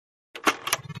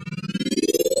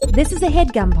This is a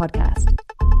HeadGum podcast.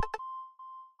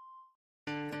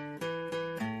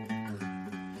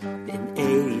 In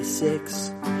 86,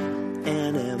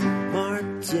 N.M.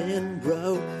 Martin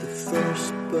wrote the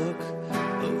first book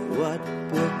of what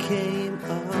became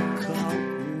a cult.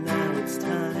 Now it's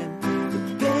time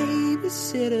for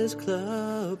Babysitter's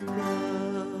Club.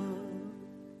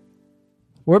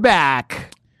 We're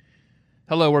back.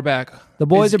 Hello, we're back. The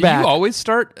boys are back. You always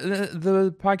start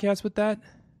the podcast with that?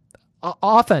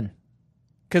 Often.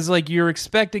 Because, like, you're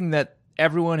expecting that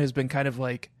everyone has been kind of,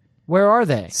 like... Where are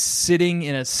they? Sitting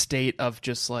in a state of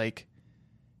just, like,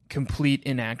 complete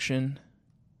inaction.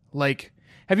 Like,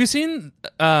 have you seen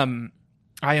I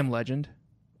Am Legend?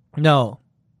 No.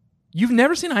 You've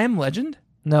never seen I Am Legend?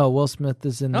 No, Will Smith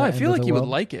is in the I feel end of like the you world.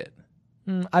 would like it.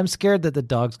 I'm scared that the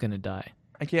dog's going to die.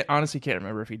 I honestly can't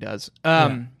remember if he does.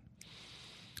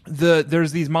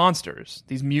 There's these monsters,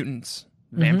 these mutants,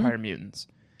 vampire mutants.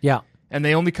 Yeah. And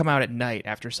they only come out at night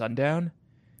after sundown.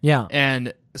 Yeah.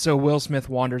 And so Will Smith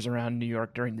wanders around New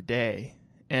York during the day,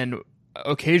 and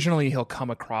occasionally he'll come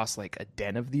across like a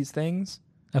den of these things.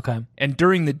 Okay. And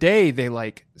during the day they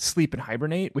like sleep and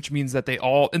hibernate, which means that they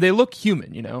look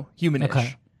human, humanish.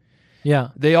 Okay. Yeah.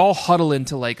 They all huddle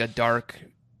into like a dark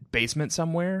basement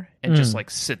somewhere and just like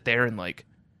sit there and like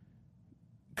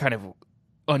kind of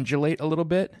undulate a little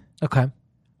bit. Okay.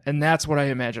 And that's what I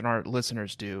imagine our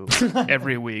listeners do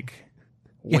every week.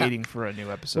 Waiting for a new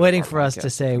episode. Waiting for us to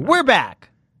say, we're back.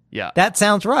 Yeah. That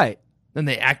sounds right. Then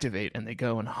they activate and they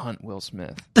go and hunt Will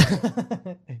Smith.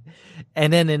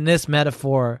 And then in this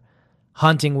metaphor,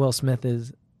 hunting Will Smith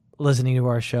is listening to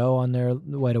our show on their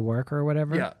way to work or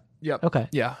whatever? Yeah. Yep. Okay.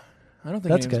 Yeah. I don't think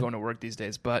That's anyone's good. going to work these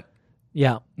days, but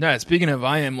Yeah. no, speaking of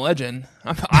I Am Legend,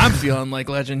 I'm feeling like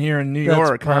Legend here in New That's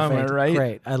York. Huh? Am I perfect. right?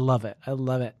 Great. I love it. I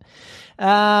love it.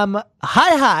 Hi.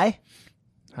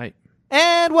 Hi.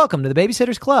 And welcome to the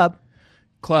Babysitter's Club.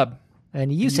 Club.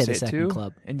 And you say the it second too?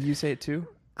 club. And you say it too?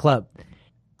 Club.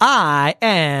 I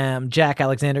am Jack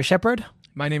Alexander Shepard.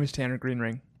 My name is Tanner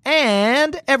Greenring.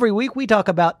 And every week we talk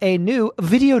about a new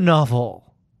video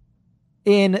novel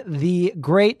in the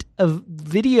great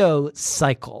video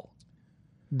cycle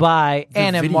by The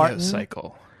Anna video Martin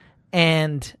cycle.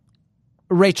 and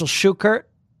Rachel Schuchert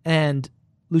and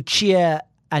Lucia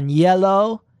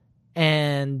Agnello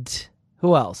and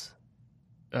who else?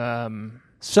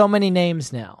 So many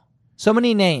names now. So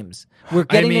many names. We're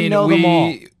getting to know them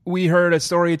all. We heard a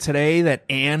story today that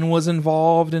Anne was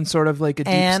involved in sort of like a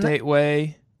deep Anne. state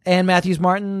way. Anne Matthews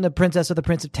Martin, the Princess of the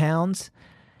Prince of Towns.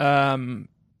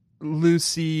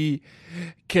 Lucy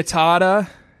Kitata,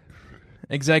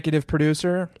 executive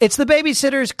producer. It's the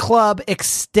Babysitter's Club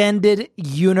extended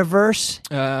universe.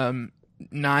 Naya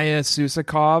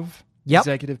Susakov, Yep.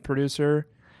 executive producer.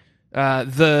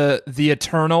 The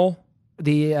Eternal,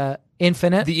 The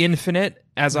Infinite. the Infinite,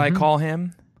 as I call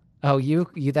him. Oh, you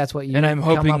that's what you And I'm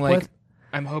come hoping up with?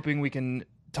 I'm hoping we can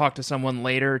talk to someone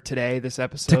later today, this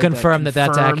episode, To confirm that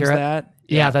that's confirms accurate? that.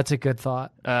 Yeah, that's a good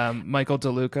thought. Michael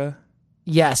DeLuca.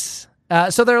 Yes.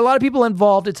 So there are a lot of people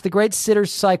involved. It's the Great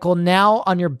Sitters Cycle. Now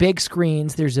on your big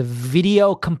screens, there's a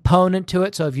video component to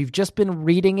it. So if you've just been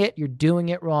reading it, you're doing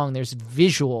it wrong. There's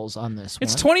visuals on this one.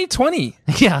 It's 2020.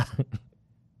 Yeah.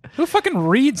 Who fucking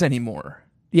reads anymore?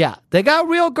 Yeah. They got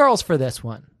real girls for this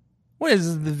one. What is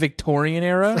this, the Victorian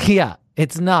era? Yeah.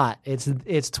 It's not. It's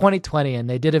 2020, and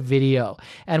they did a video.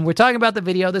 And we're talking about the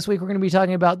video. This week we're going to be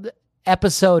talking about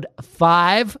episode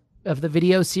 5 of the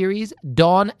video series,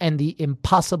 Dawn and the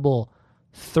Impossible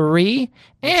 3.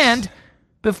 And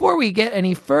before we get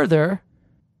any further,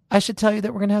 I should tell you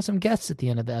that we're going to have some guests at the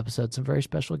end of the episode, some very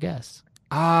special guests.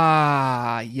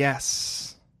 Ah,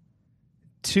 yes.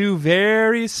 2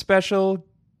 very special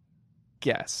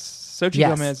guests. Sochi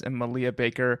Yes. Gomez and Malia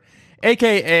Baker,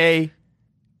 a.k.a.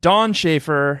 Dawn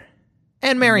Schaefer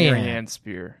And Marianne.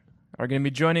 Spear, are going to be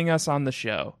joining us on the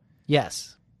show.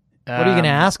 Yes. What are you going to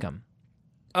ask them?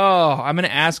 Oh, I'm going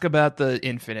to ask about the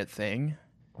Infinite thing.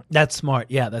 That's smart.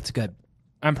 Yeah, that's good.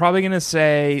 I'm probably going to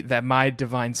say that my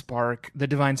divine spark, the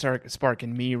divine spark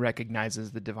in me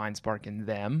recognizes the divine spark in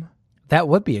them, That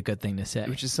would be a good thing to say.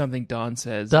 which is something Dawn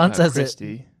says Dawn about says it.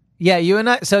 Christy. Yeah, you and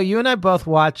I both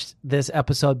watched this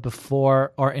episode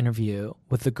before our interview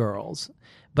with the girls,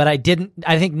 but I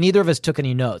think neither of us took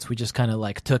any notes. We just kind of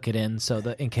like took it in so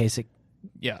that in case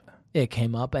it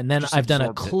came up. And then Just I've done a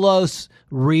absorbed it. close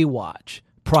rewatch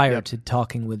prior Yep. to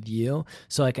talking with you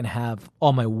so I can have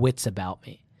all my wits about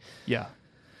me. Yeah.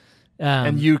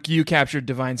 And you captured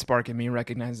divine spark in me,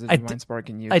 recognized the divine spark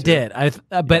in you. I too. did.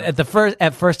 But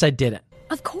at first I didn't.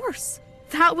 Of course.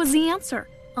 That was the answer.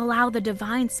 Allow the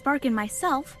divine spark in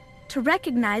myself to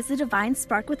recognize the divine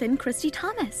spark within Christy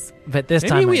Thomas. But this Maybe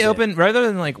time we I did. open rather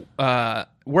than like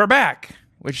we're back,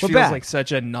 which We're feels back. like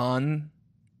such a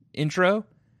non-intro.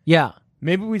 Yeah.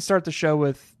 Maybe we start the show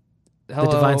with hello,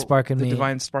 divine spark in the me.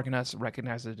 divine spark in us.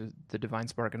 Recognize the divine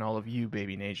spark in all of you,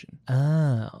 Baby Nation.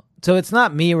 Oh. So it's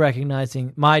not me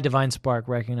recognizing my divine spark,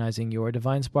 recognizing your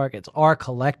divine spark. It's our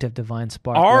collective divine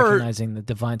spark recognizing the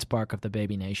divine spark of the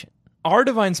Baby Nation. Our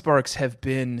divine sparks have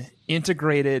been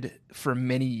integrated for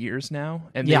many years now,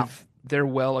 and Yeah. they're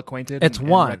well acquainted. It's and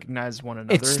one. recognize one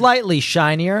another. It's slightly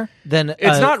shinier than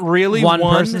It's not really one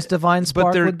one person's divine spark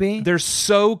but they're, would be. They're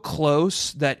so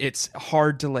close that it's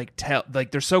hard to like tell. Like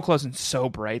they're so close and so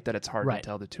bright that it's hard Right. to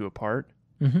tell the two apart.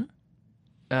 Mhm.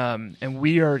 And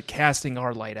we are casting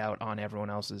our light out on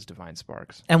everyone else's divine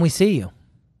sparks, And we see you.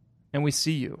 and we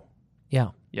see you. Yeah.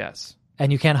 Yes,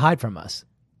 And you can't hide from us.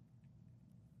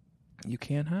 you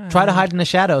can't hide. Try to hide in the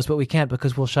shadows, but we can't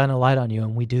because we'll shine a light on you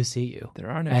and we do see you.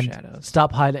 There are no And shadows.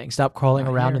 stop hiding. Stop crawling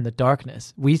Not around here. in the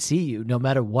darkness. We see you no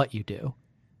matter what you do.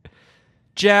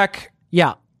 Jack,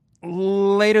 Yeah.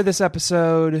 later this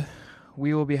episode,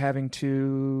 we will be having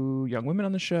two young women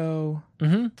on the show,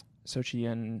 Mm-hmm. Sochi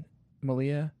and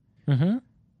Malia. Mm-hmm.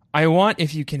 I want,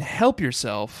 if you can help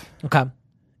yourself, Okay.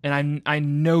 and I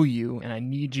know you, and I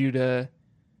need you to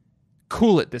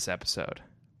cool it this episode.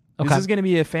 Okay. This is going to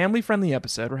be a family-friendly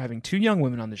episode. We're having two young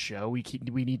women on the show. We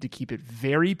need to keep it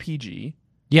very PG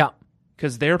Yeah.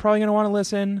 because they're probably going to want to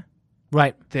listen.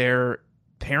 Right. Their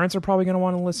parents are probably going to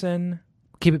want to listen.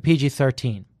 Keep it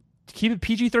PG-13. Keep it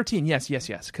PG-13. Yes,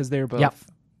 because they're both. Yep.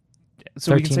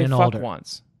 So we can 13 say and fuck older.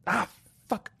 once. Ah,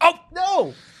 fuck. Oh,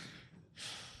 no.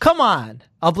 Come on.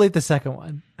 I'll bleep the second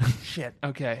one. Shit.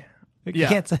 Okay. You Yeah.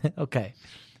 can't say. Okay.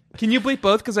 Can you bleep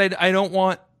both? Because I don't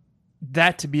want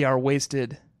that to be our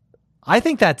wasted. I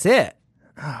think that's it.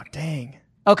 Oh, dang.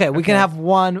 Okay, we can Okay. have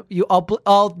one. I'll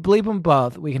bleep them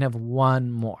both. We can have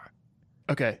one more.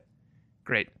 Okay.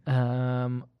 Great.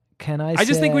 Can I? I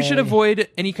just think we should say- avoid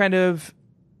any kind of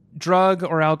drug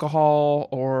or alcohol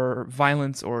or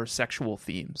violence or sexual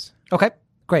themes. Okay,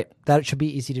 great. That should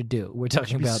be easy to do. We're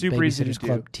talking be about super easy to Babysitter's do.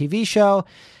 Club TV show.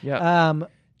 Yeah.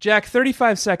 Jack,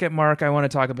 35-second mark. I want to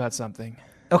talk about something.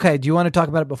 Okay, do you want to talk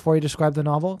about it before you describe the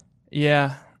novel?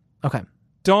 Yeah. Okay.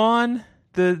 Dawn,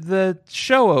 the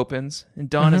show opens, and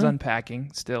Dawn is Mhm.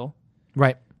 unpacking still.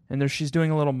 Right. And she's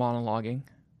doing a little monologuing.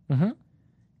 Mm-hmm.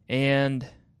 And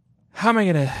how am I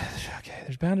going to... Okay,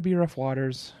 there's bound to be rough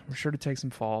waters. We're sure to take some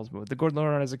falls. But with the good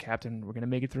Lord as a captain, we're going to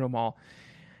make it through them all.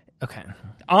 Okay.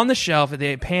 On the shelf,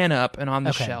 they pan up, and on the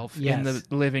Okay, shelf in yes.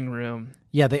 the living room,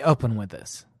 Yeah, they open with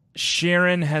this.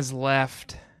 Sharon has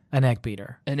left An egg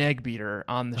beater. an egg beater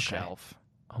on the Okay. shelf.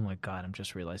 Oh my god, I'm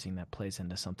just realizing that plays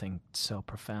into something so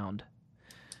profound.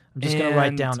 I'm just going to write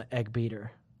And- down egg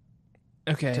beater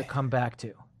to Okay. come back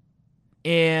to.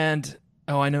 And,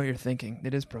 I know what you're thinking.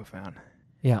 It is profound.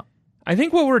 Yeah. I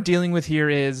think what we're dealing with here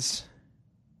is...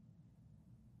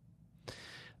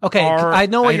 Okay, I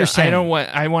know what you're saying.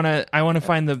 I want to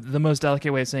find the most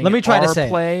delicate way of saying Let it. me try to Our say it.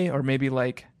 play, or maybe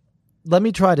like... Let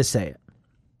me try to say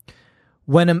it.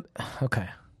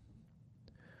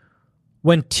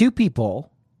 When two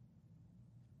people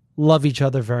love each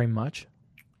other very much,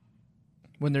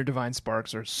 When their divine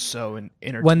sparks are so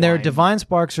intertwined. when their divine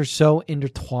sparks are so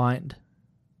intertwined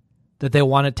that they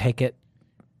want to take it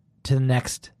to the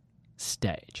next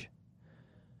stage,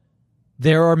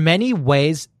 there are many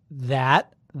ways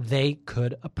that they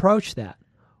could approach that.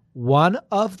 One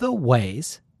of the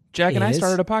ways, Jack and I is-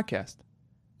 started a podcast.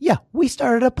 yeah, we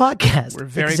started a podcast. We're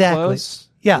very Exactly. close.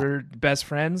 Yeah. We're best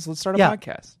friends. Let's start a Yeah.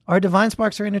 podcast. Our divine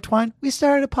sparks are intertwined. We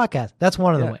started a podcast. That's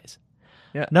one of the Yeah. ways.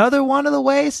 Yeah. Another one of the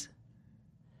ways.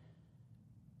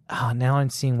 Oh, now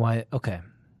I'm seeing why. Okay.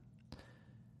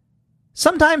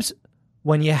 Sometimes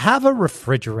when you have a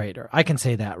refrigerator, I can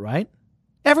say that, right?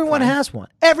 Everyone Fine. has one.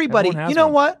 Everybody. Everyone has You know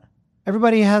one. what?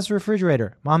 Everybody has a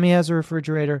refrigerator. Mommy has a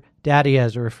refrigerator. Daddy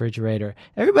has a refrigerator.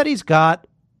 Everybody's got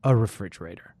a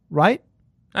refrigerator, right?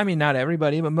 I mean, not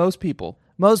everybody, but most people.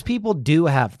 Most people do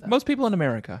have them. Most people in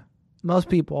America. Most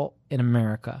people in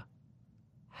America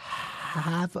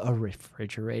have a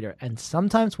refrigerator. And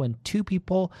sometimes when two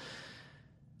people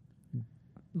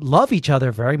love each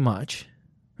other very much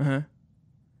Uh-huh.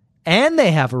 and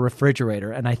they have a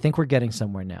refrigerator, and I think we're getting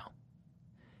somewhere now,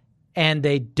 and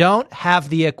they don't have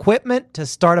the equipment to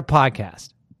start a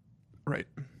podcast, Right.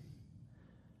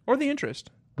 Or the interest.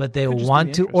 but they Could just be want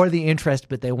the to, interest. or the interest,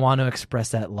 but they want to express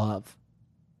that love.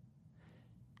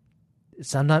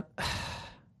 So I'm not,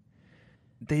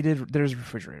 There's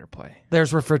refrigerator play.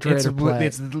 there's refrigerator play.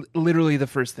 It's literally the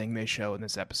first thing they show in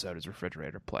this episode is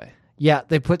refrigerator play. Yeah,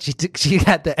 she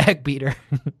had the egg beater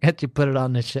and she put it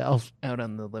on the shelf. Out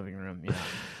on the living room. Yeah.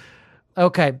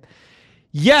 Okay.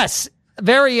 Yes.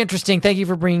 Very interesting. Thank you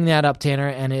for bringing that up, Tanner.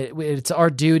 And it's our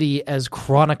duty as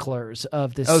chroniclers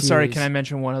of this series. Sorry. Can I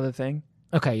mention one other thing?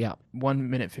 Okay, yeah.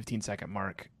 1 minute, 15-second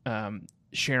mark.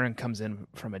 Sharon comes in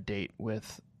from a date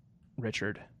with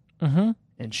Richard. Mm-hmm.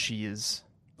 And she is...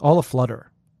 all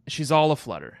aflutter. She's all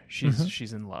aflutter.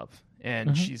 She's in love.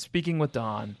 And she's speaking with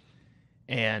Dawn.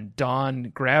 And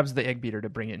Dawn grabs the egg beater to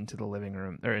bring it into the living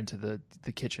room, or into the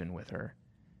kitchen with her.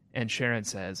 And Sharon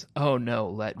says, "Oh no,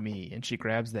 let me." And she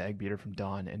grabs the egg beater from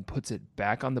Dawn and puts it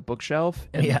back on the bookshelf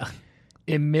and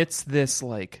emits this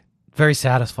like very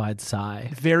satisfied sigh.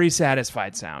 Very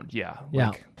satisfied sound. Yeah.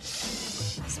 Yeah. Like,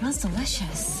 Smells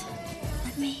delicious.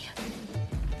 Let me.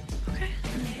 Okay.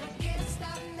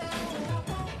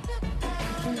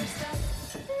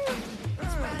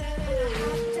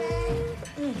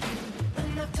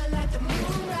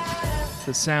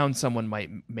 the sound someone might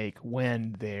make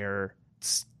when they're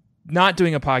not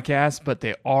doing a podcast, but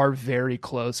they are very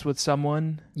close with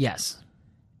someone. Yes.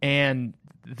 And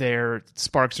their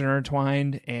sparks are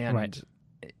intertwined, and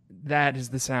that is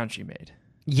the sound she made.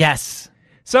 Yes.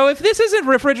 So if this isn't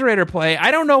refrigerator play,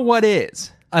 I don't know what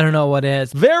is. I don't know what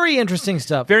is. Very interesting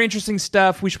stuff. Very interesting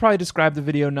stuff. We should probably describe the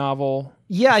video novel.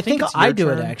 Yeah, I think it's I your do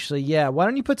turn. it, actually. Yeah. Why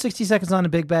don't you put 60 seconds on a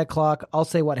big bad clock? I'll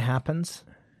say what happens.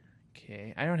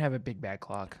 Okay, I don't have a big bad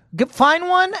clock. Find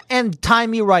one and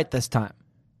time me right this time.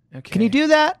 Okay. Can you do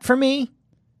that for me?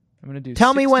 I'm gonna do.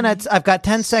 Tell me when 60 I've got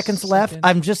 10 seconds left.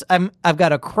 seconds. I've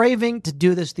got a craving to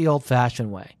do this the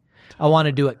old-fashioned way. I want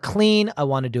to do it clean. I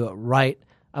want to do it right.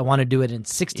 I want to do it in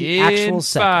 60 actual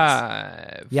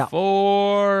seconds. 5,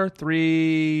 4,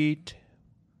 3, 2.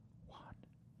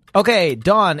 Okay,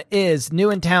 Dawn is new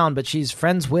in town, but she's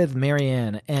friends with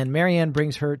Marianne, and Marianne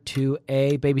brings her to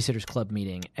a babysitters club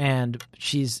meeting, and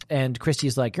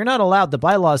Christy's like, "You're not allowed. The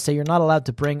bylaws say you're not allowed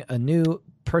to bring a new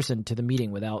person to the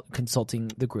meeting without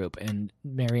consulting the group." And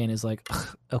Marianne is like,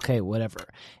 "Ugh, okay, whatever."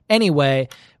 Anyway,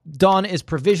 Dawn is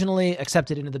provisionally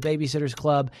accepted into the babysitters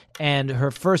club, and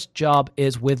her first job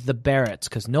is with the Barretts,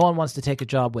 because no one wants to take a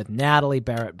job with Natalie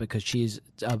Barrett because she's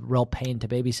a real pain to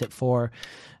babysit for.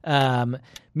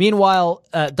 Meanwhile,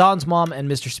 Dawn's mom and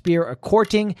Mr. Spear are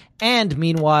courting, and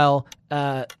meanwhile,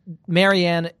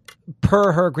 Marianne,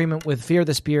 per her agreement with Fear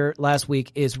the Spear last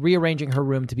week, is rearranging her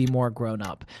room to be more grown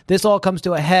up. This all comes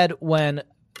to a head when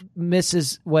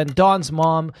Dawn's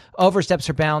mom oversteps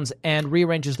her bounds and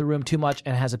rearranges the room too much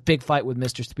and has a big fight with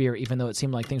Mr. Spear, even though it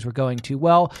seemed like things were going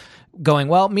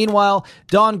well. Meanwhile,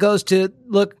 Dawn goes to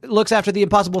looks after the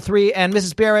Impossible 3, and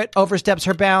Mrs. Barrett oversteps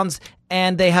her bounds,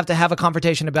 and they have to have a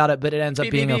confrontation about it, but it ends up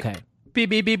being okay. Beep,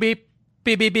 beep, beep, beep.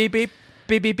 Beep, beep, beep, beep.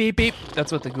 Beep, beep, beep, beep.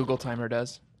 That's what the Google timer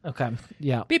does. Okay,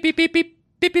 yeah. Beep, beep, beep, beep.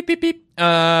 Beep, beep, beep, beep.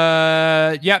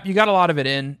 Yep, you got a lot of it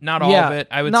in. Not all of it,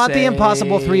 I would say. Not the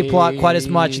Impossible 3 plot quite as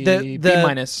much. B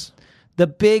minus. The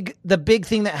big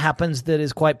thing that happens that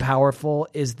is quite powerful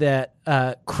is that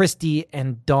Christy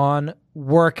and Dawn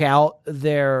work out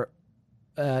their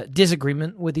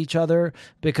disagreement with each other,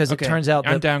 because it turns out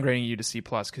I'm that... downgrading you to C+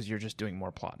 because you're just doing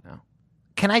more plot now.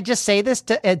 Can I just say this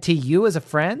to you as a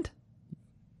friend?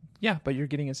 Yeah, but you're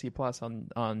getting a C+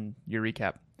 on your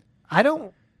recap. I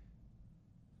don't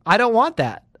want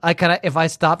that. If I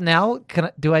stop now,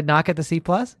 do I not get the C+?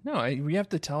 No, we have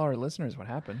to tell our listeners what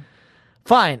happened.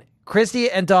 Fine.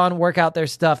 Christy and Dawn work out their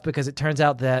stuff, because it turns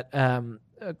out that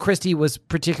Christy was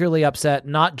particularly upset,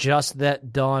 not just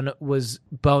that Dawn was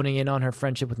boning in on her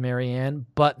friendship with Marianne,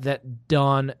 but that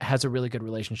Dawn has a really good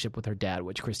relationship with her dad,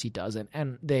 which Christy doesn't.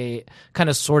 And they kind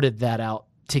of sorted that out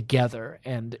together,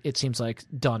 and it seems like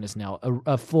Dawn is now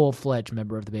a full-fledged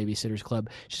member of the Babysitters Club.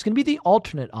 She's going to be the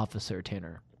alternate officer,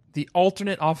 Tanner. The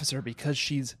alternate officer, because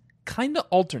she's kind of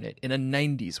alternate in a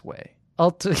 90s way.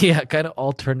 Kind of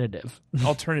alternative.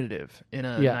 Alternative in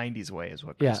a 90s way is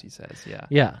what Christy says.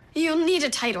 Yeah. You'll need a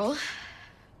title.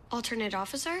 Alternate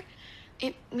officer?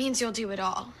 It means you'll do it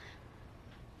all.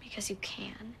 Because you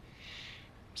can.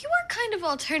 You are kind of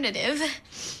alternative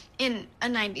in a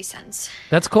 90s sense.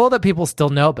 That's cool that people still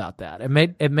know about that. It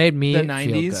made me The feel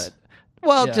 90s? good.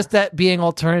 Well, Yeah. just that being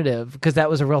alternative, because that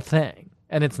was a real thing,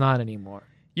 and it's not anymore.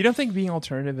 You don't think being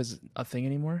alternative is a thing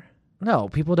anymore? No,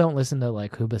 people don't listen to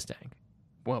like Hoobastank.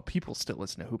 Well, people still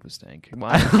listen to Hoobastank.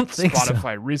 I don't think so.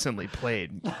 Spotify recently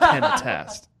played Can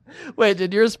Attest. Wait,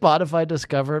 did your Spotify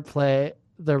Discover play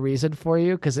The Reason for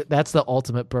you? Because that's the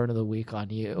ultimate burn of the week on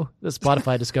you. The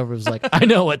Spotify Discover was like, I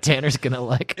know what Tanner's going to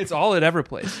like. It's all it ever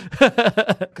plays.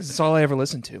 Because it's all I ever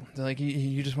listen to. They're like,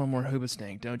 you just want more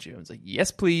Hoobastank, don't you? It's like,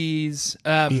 yes, please.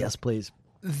 Yes, please.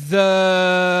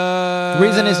 The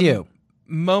Reason is you.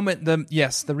 moment,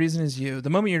 the reason is you. The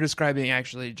moment you're describing,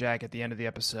 actually, Jack, at the end of the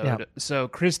episode. Yeah. So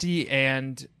Christy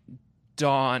and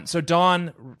Dawn. So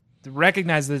Dawn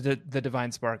recognizes the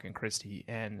divine spark in Christy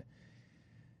and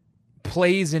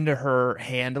plays into her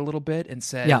hand a little bit and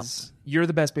says, "You're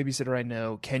the best babysitter I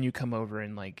know. Can you come over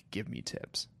and like give me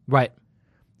tips?" Right.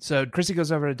 So Christy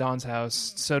goes over to Dawn's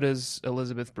house. So does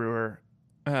Elizabeth Brewer,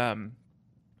 or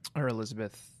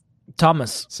Elizabeth.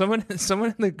 Thomas. Someone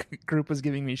in the group was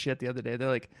giving me shit the other day. They're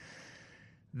like,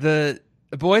 the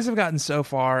boys have gotten so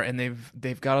far, and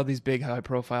they've got all these big high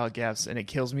profile guests, and it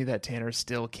kills me that Tanner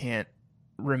still can't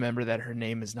remember that her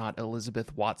name is not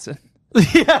Elizabeth Watson.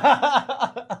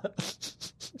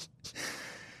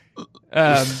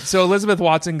 So Elizabeth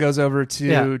Watson goes over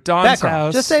to Dawn's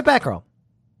house. Just say Batgirl.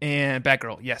 And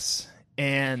Batgirl, yes.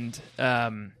 And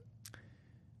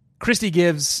Christy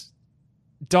gives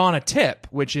Dawn a tip,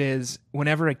 which is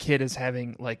whenever a kid is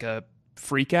having like a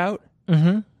freak out,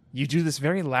 you do this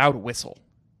very loud whistle,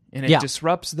 and it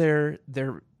disrupts their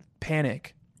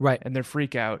panic, right, and their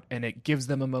freak out, and it gives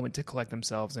them a moment to collect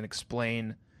themselves and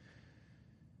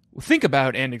think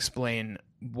about and explain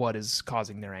what is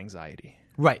causing their anxiety.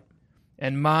 Right.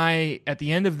 And at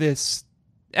the end of this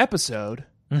episode,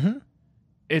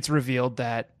 it's revealed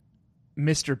that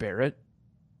Mr. Barrett,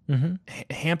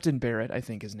 Hampton Barrett, I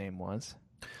think his name was.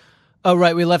 Oh,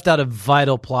 right. We left out a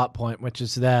vital plot point, which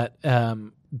is that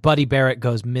Buddy Barrett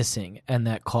goes missing, and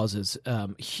that causes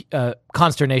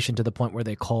consternation to the point where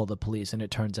they call the police. And it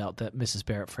turns out that Mrs.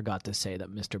 Barrett forgot to say that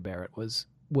Mr. Barrett was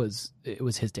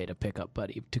his day to pick up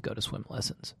Buddy to go to swim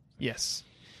lessons. Yes.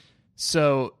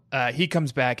 So he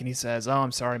comes back and he says, "Oh,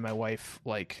 I'm sorry, my wife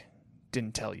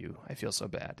didn't tell you. I feel so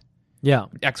bad." Yeah,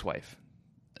 ex-wife.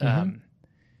 And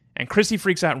Christy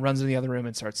freaks out and runs in the other room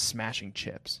and starts smashing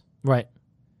chips. Right.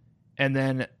 And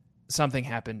then something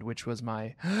happened, which was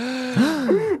my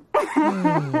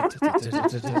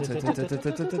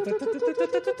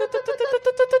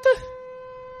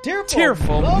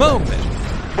tearful moment.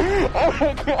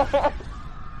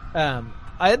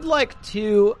 I'd like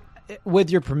to, with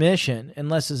your permission,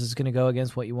 unless this is going to go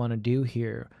against what you want to do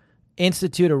here,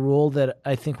 institute a rule that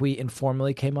I think we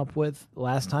informally came up with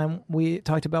last time we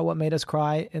talked about what made us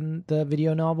cry in the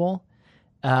video novel,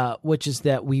 which is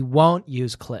that we won't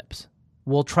use clips.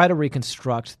 We'll try to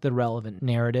reconstruct the relevant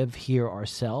narrative here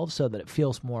ourselves so that it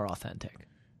feels more authentic.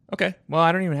 Okay. Well,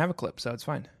 I don't even have a clip, so it's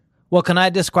fine. Well, can I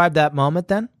describe that moment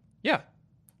then? Yeah.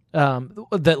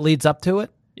 That leads up to it?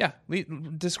 Yeah.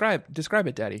 Describe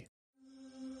it, Daddy.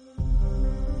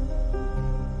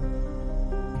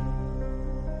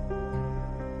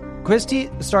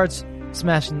 Christy starts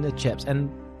smashing the chips,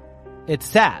 and it's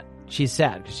sad. She's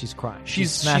sad because she's crying.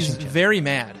 She's smashing chips. very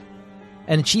mad.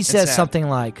 And she says sad. something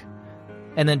like,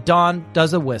 and then Dawn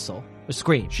does a whistle, a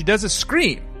scream. She does a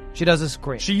scream. She does a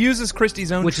scream. She uses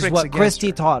Christy's own which tricks is what against Christy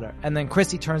her. taught her. And then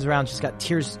Christy turns around. She's got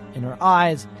tears in her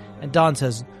eyes. And Dawn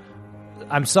says,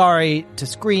 "I'm sorry to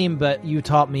scream, but you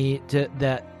taught me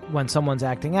that when someone's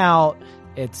acting out,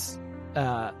 it's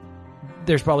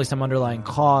there's probably some underlying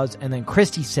cause." And then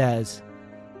Christy says,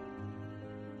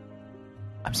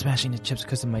 "I'm smashing the chips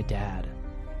because of my dad."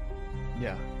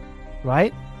 Yeah.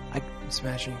 Right? I'm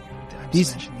smashing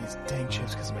these dang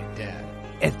chips because of my dad.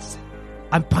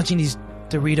 I'm punching these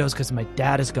Doritos because my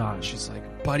dad is gone. She's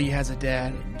like, Buddy has a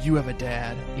dad, and you have a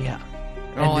dad. Yeah.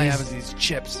 And all I have is these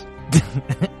chips.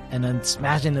 And then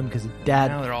smashing them because of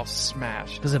dad. Now they're all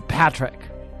smashed. Because of Patrick.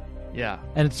 Yeah.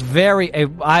 And it's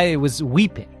I was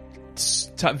weeping.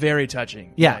 It's very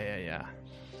touching. Yeah.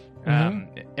 Yeah.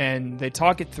 And they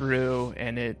talk it through,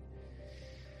 and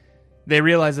they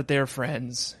realize that they're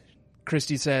friends.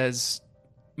 Christy says,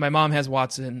 "My mom has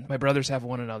Watson, my brothers have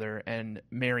one another, and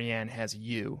Marianne has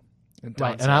you." And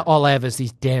Dawn right, said, and all I have is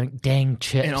these dang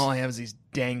chips. And all I have is these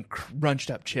dang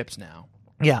crunched up chips now.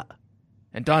 Yeah.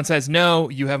 And Dawn says, "No,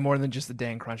 you have more than just the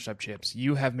dang crunched up chips.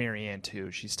 You have Marianne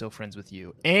too. She's still friends with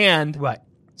you." And right.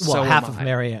 Well, so half of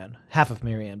Marianne. Half of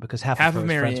Marianne, because half of her is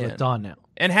friends with Dawn now.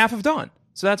 And half of Dawn.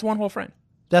 So that's one whole friend.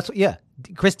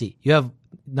 Christy, you have,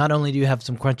 not only do you have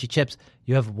some crunchy chips,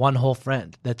 you have one whole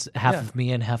friend. That's half of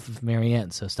me and half of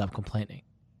Marianne, so stop complaining.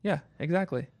 Yeah,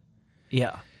 exactly.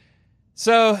 Yeah.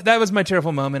 So that was my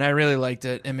tearful moment. I really liked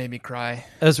it. It made me cry.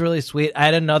 It was really sweet. I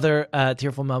had another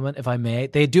tearful moment, if I may.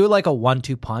 They do like a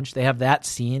 1-2 punch. They have that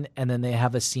scene, and then they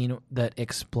have a scene that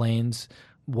explains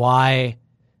why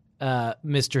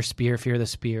Mr. Spear, Fear the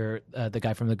Spear, the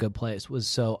guy from The Good Place, was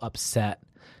so upset.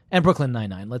 And Brooklyn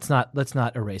Nine-Nine. Let's not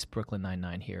erase Brooklyn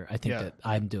Nine-Nine here. I think Yeah. that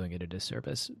I'm doing it a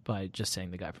disservice by just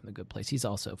saying the guy from The Good Place. He's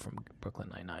also from Brooklyn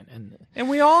Nine-Nine. And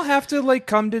we all have to like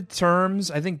come to terms.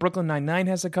 I think Brooklyn Nine-Nine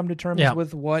has to come to terms Yeah.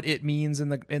 with what it means in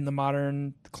the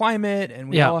modern climate, and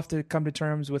we Yeah. all have to come to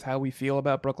terms with how we feel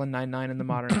about Brooklyn Nine-Nine in the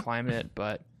modern climate.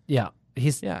 But Yeah,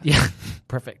 Yeah.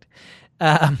 perfect.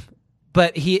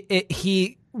 But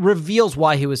he reveals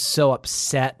why he was so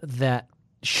upset that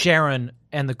Sharon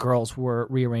and the girls were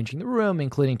rearranging the room,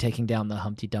 including taking down the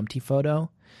Humpty Dumpty photo.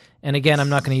 And again, I'm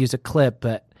not going to use a clip,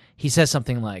 but he says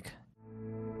something like,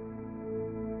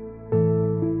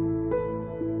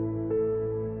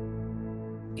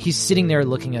 he's sitting there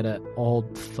looking at an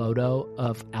old photo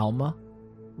of Alma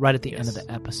right at the end of the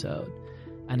episode.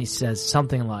 And he says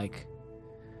something like,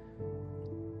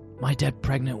 my dead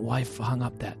pregnant wife hung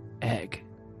up that egg.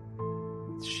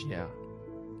 yeah,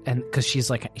 And because she's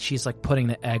like putting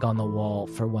the egg on the wall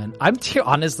for when I'm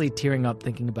honestly tearing up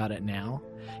thinking about it now.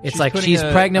 It's like putting she's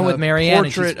pregnant with Marianne, and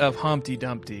portrait she's of Humpty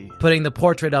Dumpty. putting the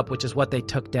portrait up, which is what they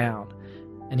took down.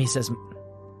 And he says,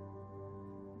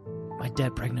 my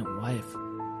dead pregnant wife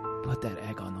put that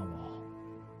egg on the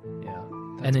wall. Yeah,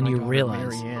 And then my you daughter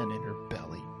realize- Marianne in her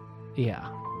belly. Yeah.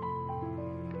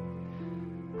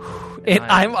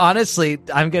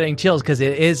 I'm getting chills because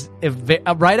it is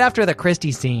right after the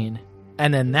Christie scene,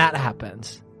 and then that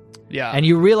happens. Yeah, And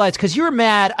you realize, because you're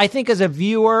mad, I think as a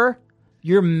viewer,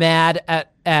 you're mad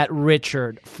at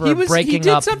Richard for breaking he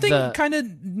did up something the... kind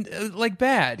of like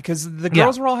bad because the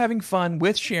girls were all having fun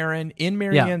with Sharon in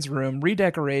Marianne's room,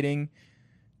 redecorating,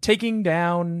 taking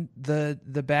down the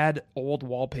bad old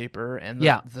wallpaper and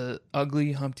the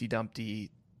ugly Humpty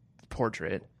Dumpty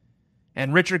portrait.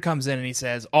 And Richard comes in and he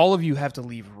says, all of you have to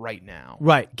leave right now.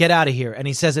 Right, get out of here. And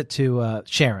he says it to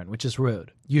Sharon, which is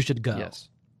rude. You should go.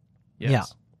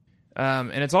 Yes.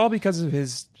 And it's all because of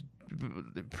his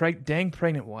dang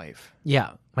pregnant wife.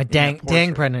 Yeah, my dang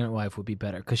pregnant wife would be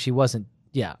better because she wasn't.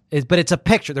 Yeah, but it's a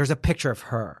picture. There's a picture of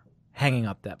her hanging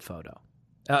up that photo,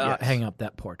 hanging up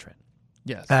that portrait.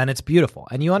 Yes. And it's beautiful.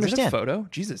 And you Is understand. it a photo?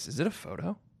 Jesus, is it a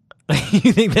photo?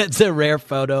 You think that's a rare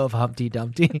photo of Humpty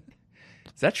Dumpty?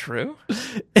 Is that true?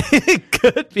 It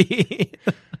could be.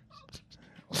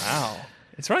 Wow.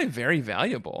 It's probably very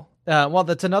valuable. Well,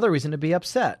 that's another reason to be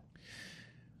upset.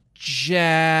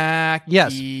 Jackie,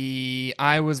 Yes.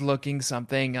 I was looking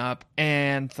something up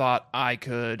and thought I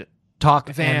could Talk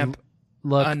vamp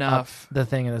and look enough. up the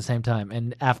thing at the same time.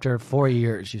 And after 4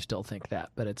 years, you still think that.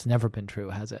 But it's never been true,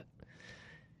 has it?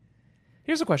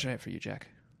 Here's a question I have for you, Jack.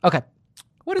 Okay.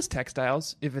 What is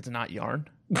textiles if it's not yarn?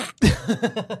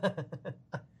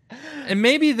 And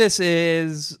maybe this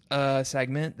is a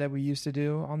segment that we used to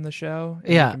do on the show.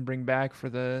 And Yeah. we can bring back for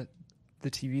the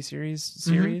TV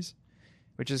series,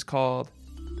 which is called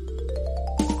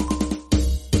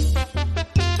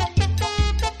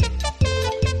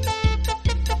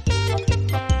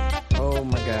Oh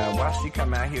my God, why she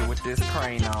come out here with this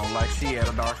crane on like she at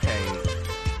an arcade?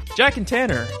 Jack and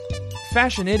Tanner,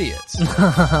 Fashion Idiots.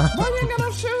 Why you got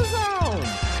no shoes on?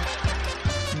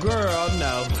 Girl,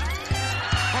 no.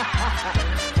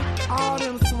 All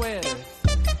them sweaters.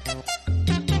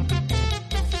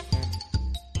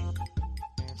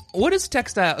 What is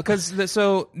textile? Because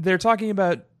so they're talking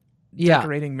about Yeah.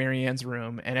 decorating Marianne's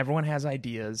room, and everyone has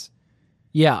ideas.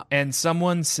 Yeah. And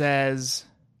someone says,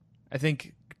 I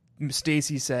think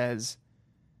Stacy says,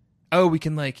 "Oh, we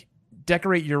can like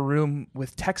decorate your room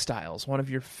with textiles, one of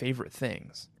your favorite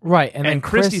things." Right. And then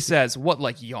Christy Chris- says, "What,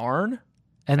 like yarn?" and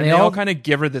And they they all all kind of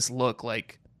give her this look,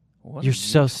 like, "What? You're are you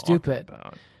so talking stupid."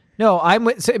 about? No,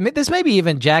 so this may be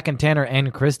even Jack and Tanner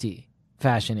and Christy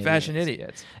fashion idiots. Fashion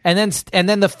idiots." And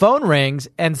then the phone rings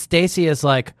and Stacy is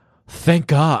like, "Thank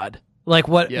God." Like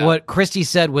what Christy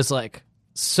said was like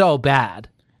so bad.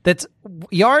 That's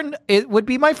yarn. It would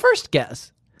be my first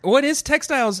guess. What is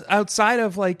textiles outside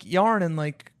of like yarn and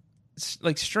like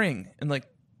string and like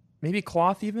maybe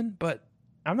cloth even? But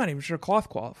I'm not even sure cloth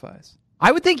qualifies.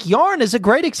 I would think yarn is a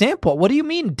great example. What do you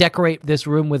mean decorate this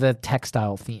room with a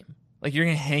textile theme? Like you're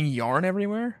gonna hang yarn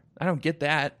everywhere? I don't get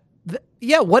that.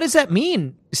 Yeah, what does that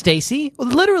mean, Stacy?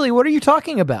 Literally, what are you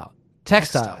talking about?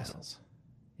 Textiles.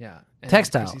 Yeah. And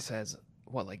Textiles. Christy says,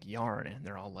 "What, like yarn?" And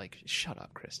they're all like, "Shut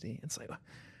up, Christy." It's like,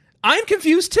 I'm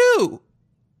confused too.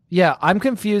 Yeah, I'm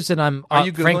confused and I'm Are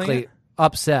you Googling frankly it?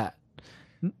 upset.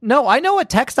 No, I know what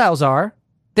textiles are.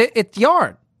 It's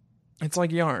yarn. It's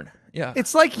like yarn. Yeah.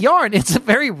 It's like yarn. It's a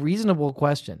very reasonable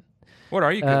question. What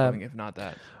are you Googling if not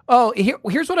that? Oh,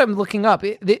 here's what I'm looking up.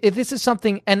 If this is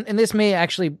something, and this may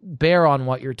actually bear on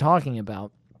what you're talking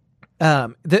about.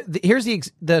 Here's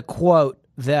the quote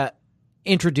that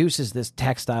introduces this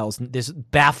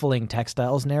baffling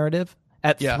textiles narrative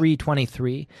at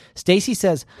 3:23. Stacy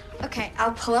says, Okay,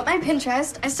 I'll pull up my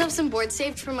Pinterest. I still have some boards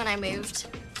saved from when I moved.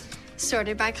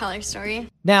 Sorted by color story.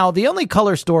 now, the only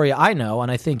color story I know, and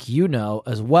I think you know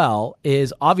as well,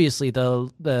 is obviously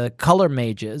the color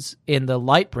mages in the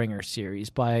Lightbringer series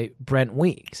by Brent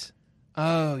Weeks.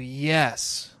 Oh,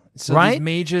 yes. So Right? these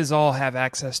mages all have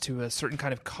access to a certain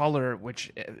kind of color,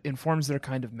 which informs their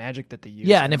kind of magic that they use.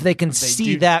 Yeah, and if they can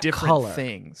see do that different color.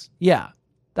 things. Yeah.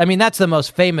 I mean, that's the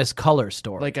most famous color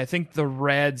story. Like, I think the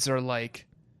reds are like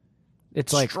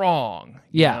it's like, strong.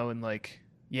 Yeah. You know, and like,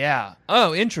 yeah.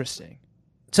 Oh, interesting.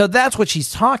 so that's what she's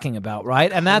talking about, right?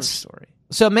 And Color that's, story.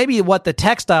 so maybe what the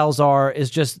textiles are is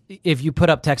just if you put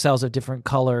up textiles of different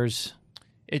colors,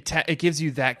 It gives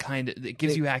you that kind of, it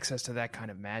gives you access to that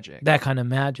kind of magic. that kind of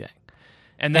magic.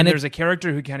 And then and there's a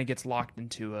character who kind of gets locked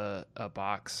into a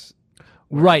box.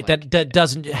 where, Right, like, that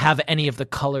doesn't have any of the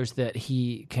colors that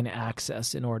he can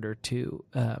access in order to,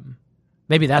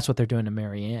 maybe that's what they're doing to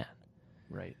Marianne.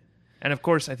 Right. And of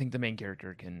course, I think the main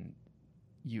character can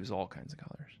use all kinds of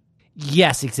colors.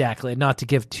 Yes, exactly. Not to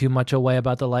give too much away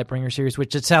about the Lightbringer series,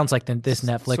 which it sounds like this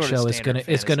Netflix Sort of show is standard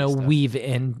gonna fantasy stuff. weave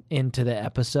into the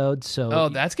episode. So Oh,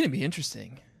 that's going to be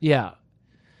interesting. yeah.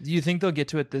 Do you think they'll get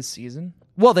to it this season?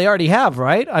 Well, they already have,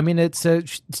 right? I mean, it's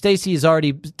Stacy is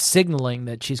already signaling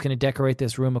that she's going to decorate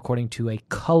this room according to a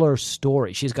color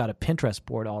story. She's got a Pinterest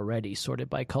board already sorted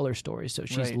by color story, so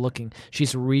she's Right.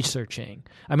 she's researching.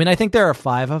 I mean, I think there are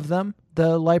 5 of them,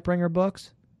 the Lightbringer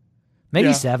books, maybe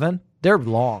Yeah. 7. They're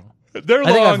long. They're I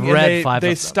think long. I've and read they, 5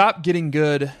 They of them. stopped getting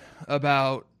good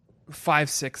about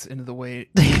 5-6 into the way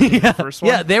the first one.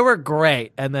 Yeah, they were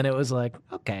great, and then it was like,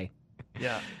 okay.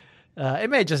 Yeah. It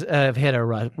may just have hit a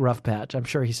rough patch. I'm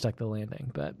sure he stuck the landing,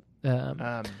 but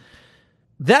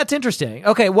that's interesting.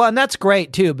 Okay, well, and that's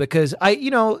great too because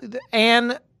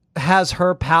Anne has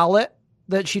her palette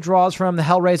that she draws from, the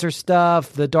Hellraiser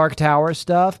stuff, the Dark Tower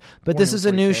stuff, but this is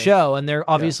a new 40K. show, and they're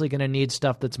obviously going to need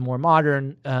stuff that's more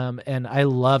modern. And I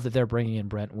love that they're bringing in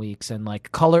Brent Weeks and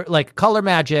color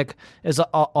magic has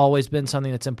always been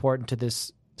something that's important to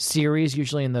this series,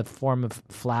 usually in the form of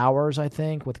flowers, I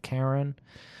think, with Karen.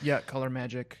 Yeah, color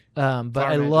magic. But Flower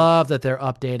I magic. love that they're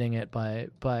updating it by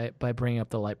bringing up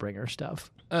the Lightbringer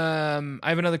stuff. I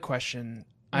have another question.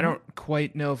 I don't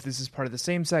quite know if this is part of the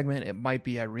same segment. It might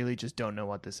be. I really just don't know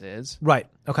what this is. Right.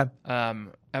 Okay.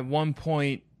 At one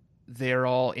point, they're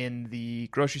all in the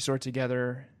grocery store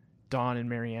together. Dawn and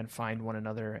Marianne find one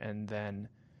another, and then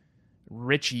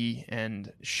Richie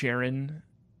and Sharon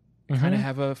kind of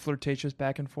have a flirtatious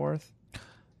back and forth.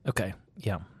 Okay.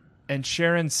 Yeah. And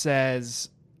Sharon says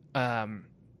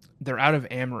they're out of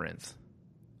Amaranth.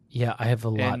 Yeah, I have a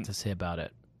lot And- to say about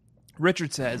it.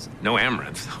 Richard says, No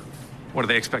Amaranth. What do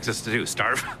they expect us to do?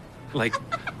 Starve? Like,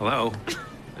 hello?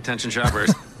 Attention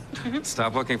shoppers.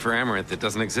 Stop looking for Amaranth. It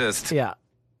doesn't exist. Yeah.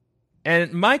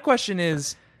 and my question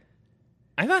is,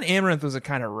 I thought Amaranth was a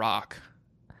kind of rock.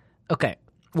 Okay.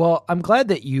 Well, I'm glad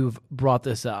that you've brought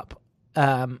this up.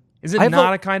 Is it I have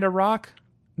not a kind of rock?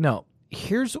 No.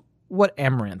 Here's what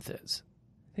Amaranth is.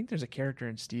 I think there's a character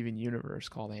in Steven Universe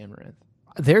called Amaranth.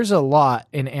 There's a lot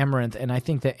in Amaranth, and I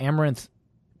think the Amaranth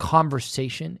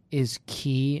conversation is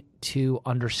key to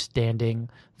understanding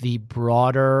the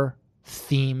broader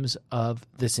themes of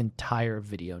this entire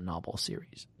video novel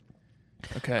series.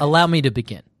 Okay. Allow me to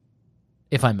begin,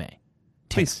 if I may.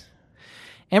 Please.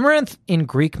 Amaranth in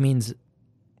Greek means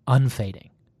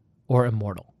unfading or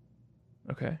immortal.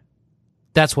 Okay.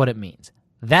 That's what it means.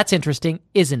 That's interesting,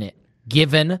 isn't it?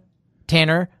 Given,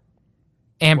 Tanner,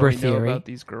 Amber What we know Theory, about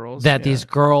these girls. that yeah. these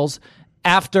girls,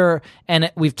 after,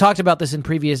 and we've talked about this in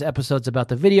previous episodes about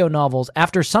the video novels,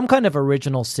 after some kind of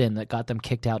original sin that got them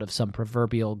kicked out of some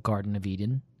proverbial Garden of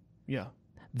Eden, Yeah.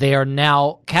 they are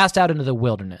now cast out into the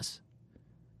wilderness.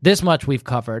 This much we've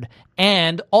covered,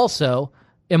 and also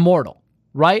immortal,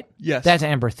 right? Yes. That's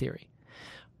Amber Theory.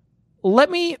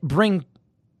 Let me bring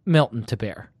Milton to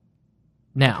bear.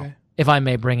 Now, Okay. if I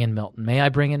may bring in Milton. May I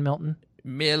bring in Milton?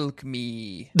 Milk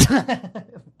me.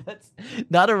 That's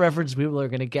not a reference people are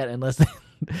going to get unless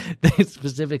they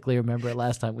specifically remember it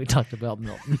last time we talked about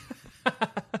Milton.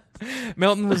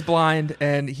 Milton was blind,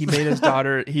 and he made his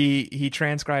daughter. He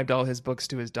transcribed all his books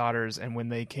to his daughters, and when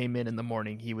they came in the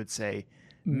morning, he would say,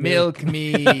 "Milk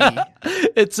me."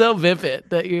 It's so vivid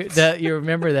that you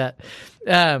remember that.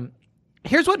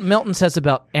 Here's what Milton says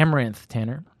about Amaranth,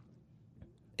 Tanner.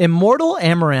 Immortal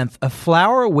amaranth, a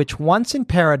flower which once in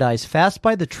paradise fast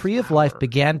by the tree of life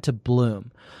began to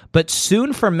bloom, but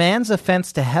soon for man's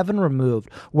offense to heaven removed,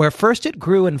 where first it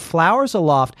grew in flowers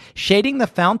aloft, shading the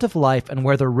fount of life, and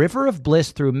where the river of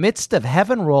bliss through midst of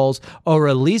heaven rolls, o'er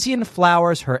Elysian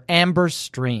flowers her amber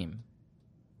stream.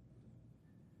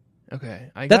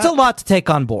 Okay. That's a lot to take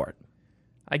on board.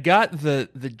 I got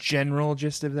the general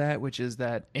gist of that, which is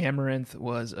that amaranth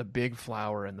was a big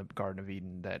flower in the Garden of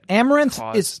Eden that Amaranth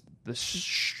caused is the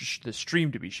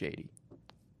stream to be shady.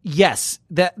 Yes,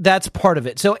 that's part of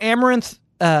it. So amaranth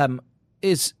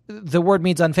is the word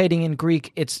means unfading in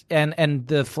Greek. It's and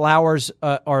the flowers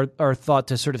are thought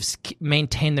to sort of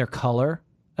maintain their color.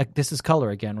 Like this is color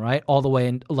again, right? All the way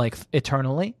in like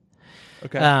eternally.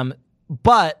 Okay.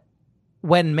 But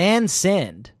when man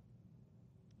sinned,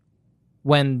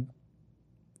 when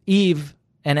Eve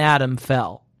and Adam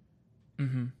fell,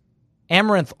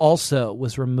 amaranth also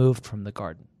was removed from the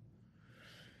garden.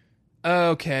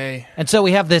 Okay. And so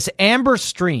we have this amber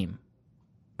stream,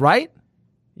 right?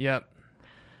 Yep.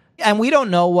 And we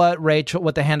don't know what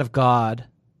the hand of God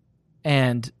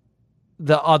and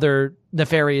the other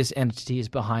nefarious entities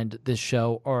behind this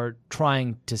show are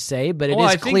trying to say, but it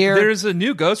is clear. There's a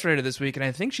new ghostwriter this week, and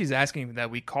I think she's asking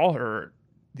that we call her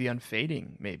the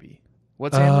Unfading, maybe.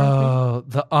 What's amaranth mean? Oh,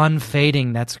 the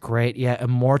unfading. That's great. Yeah,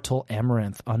 immortal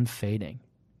amaranth, unfading.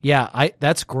 Yeah,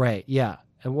 that's great. Yeah.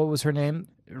 And what was her name?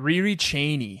 Riri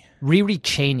Cheney. Riri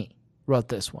Cheney wrote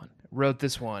this one.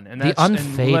 And The that's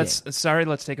Unfading. And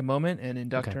let's take a moment and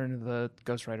induct her into the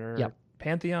ghostwriter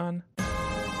pantheon.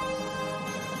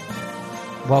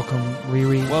 Welcome,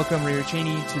 Riri. Welcome, Riri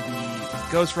Cheney, to the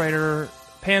ghostwriter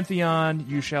pantheon.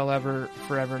 You shall ever,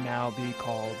 forever now be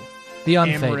called The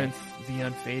Unfading. Amaranth, the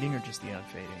Unfading, or just the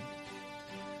Unfading?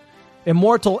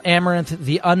 Immortal amaranth,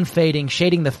 the unfading,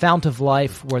 shading the fount of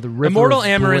life where the river Immortal of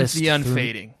Amaranth, bliss the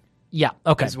Unfading. Yeah,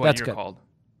 okay, Is what that's you're good. called.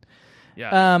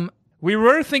 Yeah. We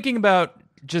were thinking about,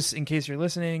 just in case you're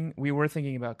listening, we were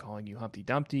thinking about calling you Humpty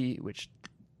Dumpty, which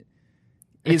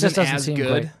It just isn't doesn't as seem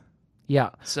good. great.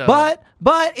 Yeah, So, but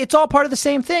it's all part of the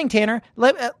same thing, Tanner.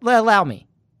 Allow me.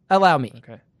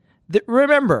 okay.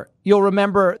 You'll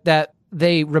remember that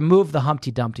they removed the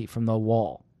Humpty Dumpty from the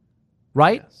wall,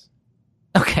 right? Yes.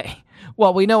 Okay.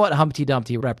 Well, we know what Humpty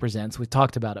Dumpty represents. We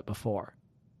talked about it before.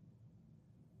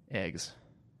 Eggs.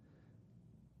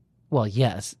 Well,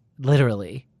 yes,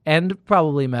 literally, and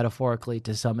probably metaphorically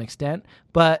to some extent.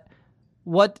 But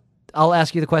I'll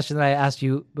ask you the question that I asked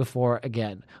you before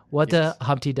again. What do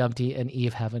Humpty Dumpty and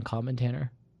Eve have in common,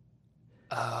 Tanner?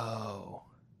 Oh.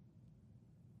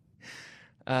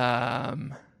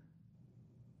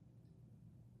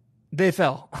 They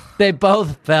fell. They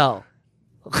both fell.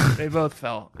 They both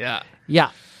fell. Yeah.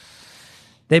 Yeah.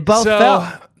 They both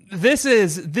fell. This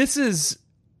is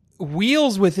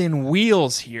wheels within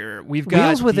wheels here. We've got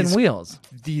Wheels within wheels.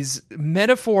 These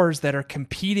metaphors that are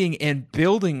competing and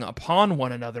building upon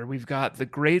one another. We've got the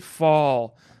Great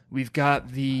Fall. We've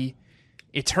got the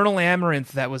eternal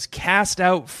amaranth that was cast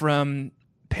out from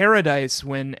paradise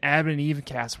when Adam and Eve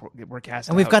were cast out.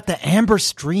 And we've got the amber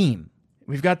stream.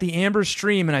 We've got the amber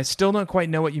stream, and I still don't quite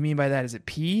know what you mean by that. Is it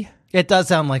pee? It does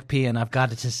sound like pee, and I've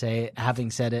got to say,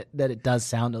 having said it, that it does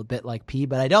sound a bit like pee,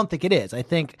 but I don't think it is. I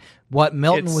think what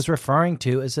Milton was referring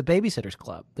to is a Babysitter's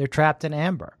Club. They're trapped in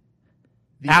amber.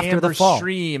 After amber the fall.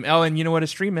 Stream. Oh, and you know what a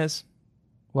stream is?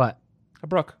 What? A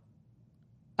brook.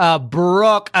 A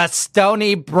brook, a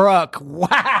stony brook.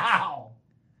 Wow.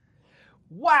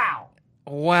 Wow.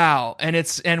 Wow.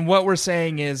 And what we're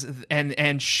saying is,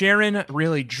 and Sharon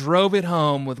really drove it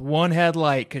home with one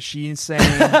headlight, because she's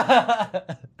saying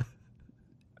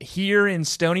here in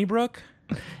Stony Brook,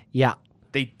 yeah,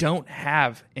 they don't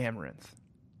have amaranth.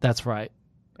 That's right.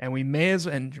 And we may as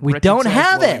we don't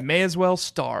have it. We may as well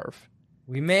starve.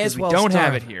 We may as well we don't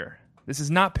starve. have it here. This is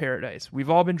not paradise. We've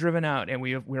all been driven out, and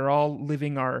we're all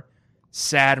living our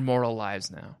sad moral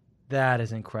lives now. That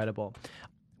is incredible.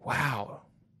 Wow.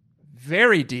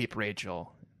 Very deep,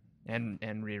 Rachel and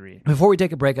Riri. Before we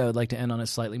take a break, I would like to end on a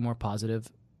slightly more positive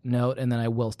note, and then I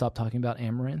will stop talking about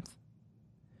amaranth.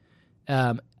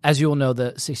 As you will know,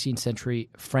 the 16th century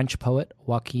French poet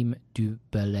Joachim du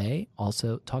Bellay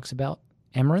also talks about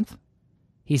amaranth.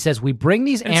 He says, we bring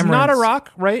these amaranths... It's not a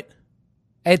rock, right?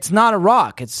 It's not a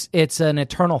rock. It's an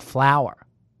eternal flower.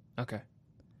 Okay.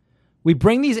 We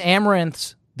bring these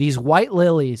amaranths, these white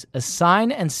lilies, a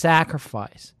sign and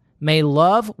sacrifice. May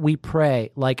love, we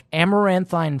pray, like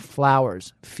amaranthine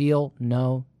flowers, feel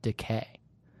no decay.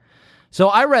 So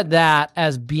I read that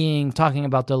as talking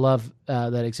about the love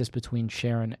that exists between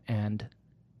Sharon and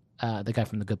the guy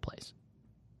from The Good Place.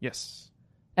 Yes.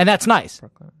 And that's nice.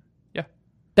 Brooklyn. Yeah.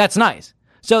 That's nice.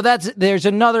 So there's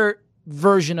another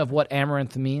version of what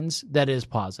Amaranth means that is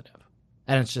positive.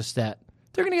 And it's just that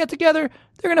they're going to get together,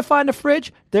 they're going to find a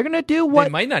fridge, they're going to do what... They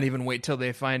might not even wait till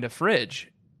they find a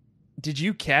fridge. Did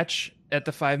you catch at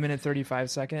the 5-minute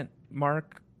 35-second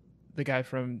mark, the guy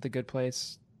from The Good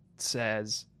Place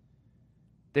says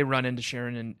they run into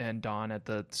Sharon and Dawn at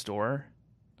the store,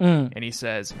 and he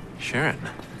says, Sharon,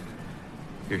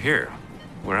 you're here,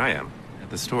 where I am, at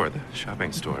the store, the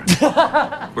shopping store.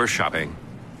 We're shopping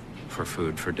for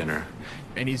food for dinner.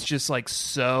 And he's just like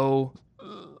so...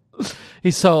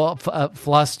 He's so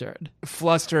flustered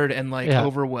and like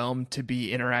overwhelmed to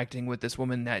be interacting with this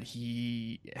woman that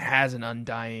he has an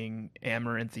undying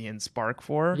Amaranthian spark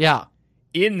for. Yeah.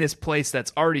 In this place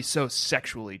that's already so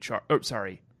sexually charged. Oh,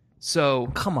 sorry. So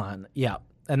come on. Yeah.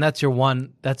 And that's your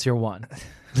one.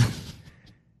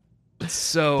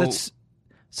 So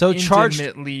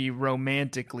intimately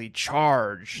romantically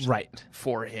charged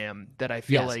for him that I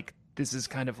feel like this is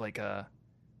kind of like a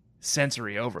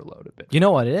sensory overload a bit. You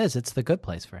know what it is? It's the good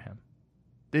place for him.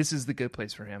 This is the good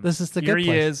place for him. This is the Here good he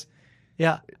place. is.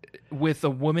 Yeah. With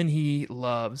a woman he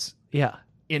loves. Yeah.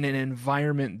 In an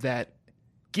environment that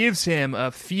gives him a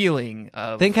feeling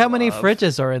of Think how many love.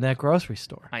 fridges are in that grocery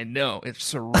store. I know. It's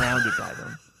surrounded by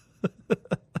them.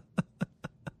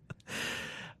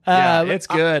 It's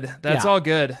good. That's all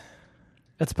good.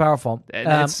 It's powerful.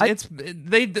 And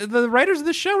the writers of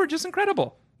the show are just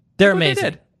incredible. They're Look what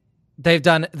amazing. They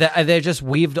just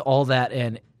weaved all that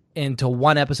into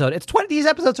one episode. These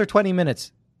episodes are 20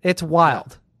 minutes. It's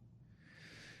wild.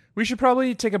 We should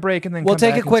probably take a break and then we'll come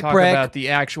take back a quick and talk break about the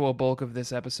actual bulk of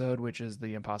this episode, which is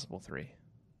the Impossible 3.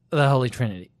 The Holy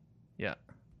Trinity. Yeah.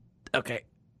 Okay.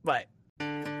 Bye.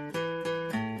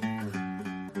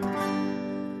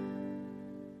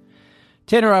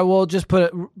 Tanner, I will just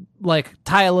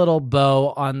tie a little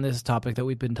bow on this topic that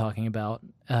we've been talking about.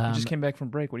 We just came back from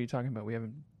break. What are you talking about? We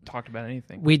haven't talked about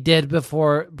anything. We did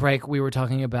before break. We were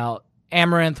talking about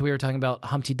Amaranth. We were talking about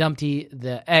Humpty Dumpty,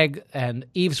 the egg, and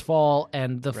Eve's fall,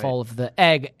 and the fall of the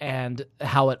egg, and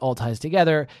how it all ties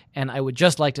together. And I would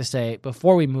just like to say,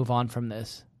 before we move on from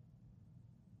this,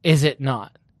 is it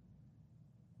not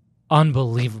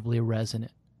unbelievably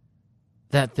resonant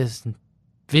that this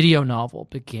video novel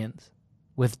begins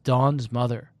with Dawn's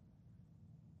mother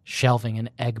shelving an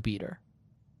egg beater?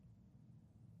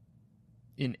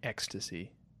 In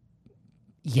ecstasy.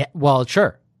 Yeah, well,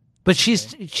 sure. But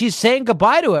she's saying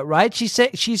goodbye to it, right?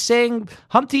 She's saying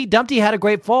Humpty Dumpty had a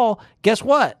great fall. Guess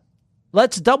what?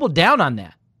 Let's double down on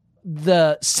that.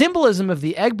 The symbolism of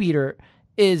the egg beater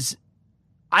is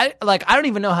I don't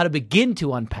even know how to begin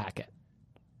to unpack it.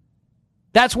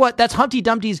 That's Humpty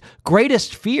Dumpty's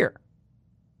greatest fear.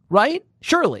 Right?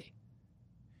 Surely.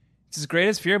 It's his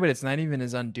greatest fear, but it's not even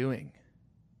his undoing.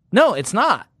 No, it's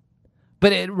not.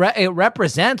 But it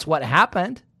represents what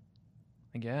happened.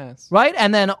 I guess. Right?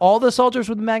 And then all the soldiers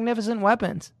with magnificent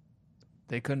weapons.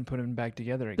 They couldn't put him back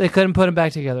together again. They couldn't put him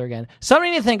back together again.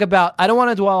 Something to think about. I don't want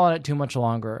to dwell on it too much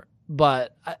longer,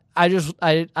 but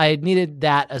I needed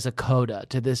that as a coda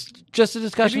to this, just a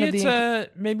discussion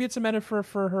maybe it's a metaphor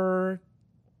for her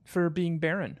for being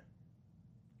barren.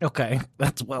 Okay.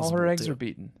 That's well. All her eggs are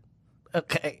beaten.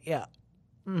 Okay, yeah.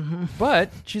 Mm-hmm.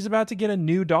 But she's about to get a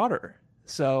new daughter.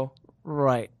 So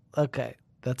right. Okay.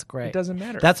 That's great. It doesn't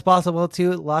matter. That's possible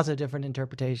too. Lots of different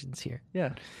interpretations here.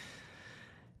 Yeah.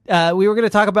 We were going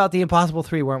to talk about the Impossible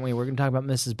 3, weren't we? We're going to talk about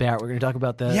Mrs. Barrett. We're going to talk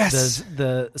about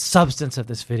the substance of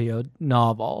this video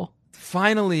novel.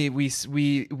 Finally,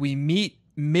 we meet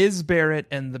Ms. Barrett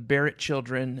and the Barrett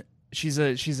children. She's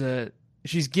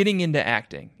getting into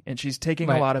acting, and she's taking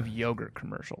a lot of yogurt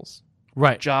commercials.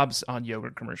 Right. Jobs on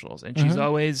yogurt commercials. And she's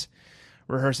always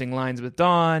rehearsing lines with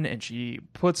Dawn, and she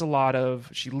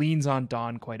leans on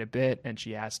Dawn quite a bit, and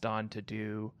she asks Dawn to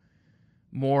do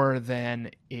more than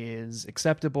is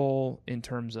acceptable in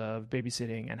terms of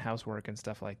babysitting and housework and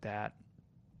stuff like that.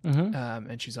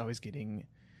 And she's always getting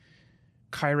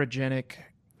cryogenic.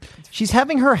 She's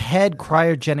having her head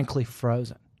cryogenically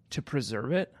frozen. To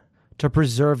preserve it? To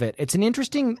preserve it. It's an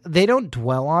interesting, they don't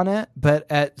dwell on it, but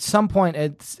at some point,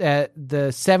 it's at the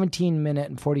 17-minute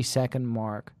and 40-second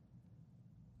mark,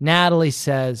 Natalie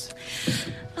says,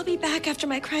 I'll be back after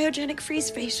my cryogenic freeze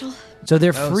facial. So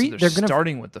they're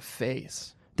starting with the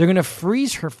face. They're going to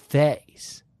freeze her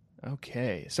face.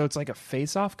 Okay. So it's like a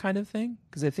face-off kind of thing?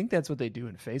 Because I think that's what they do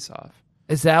in Face-Off.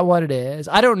 Is that what it is?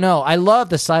 I don't know. I love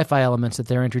the sci-fi elements that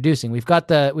they're introducing. We've got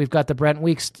the Brent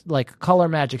Weeks like color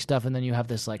magic stuff, and then you have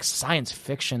this like science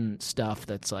fiction stuff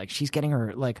that's like she's getting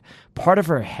her like part of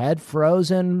her head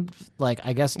frozen. Like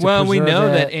I guess. Well, we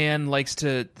know that Anne likes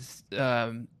to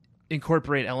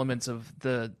incorporate elements of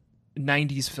the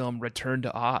 '90s film Return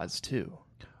to Oz too.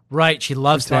 Right, she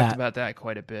loves We talked that. about that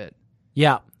quite a bit.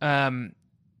 Yeah.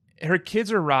 Her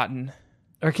kids are rotten.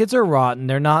 Her kids are rotten.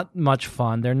 They're not much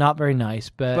fun. They're not very nice,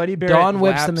 but Buddy Barrett Dawn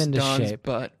whips them whaps into Dawn's shape.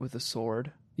 butt with a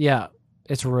sword. Yeah,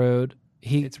 it's rude.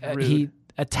 He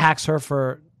attacks her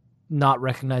for not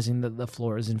recognizing that the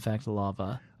floor is in fact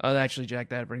lava. Oh, actually, Jack,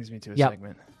 that brings me to a Yep.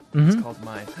 segment. Mhm. It's called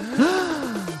Mine.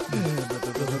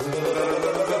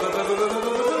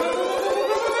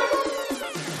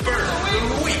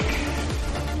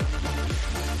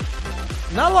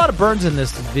 Not a lot of burns in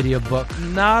this video book.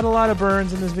 Not a lot of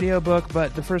burns in this video book,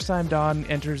 but the first time Dawn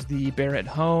enters the Barrett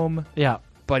home, Yeah.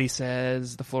 Buddy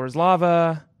says the floor is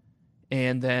lava,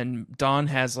 and then Dawn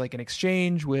has like an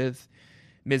exchange with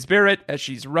Ms. Barrett as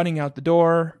she's running out the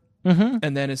door,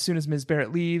 and then as soon as Ms.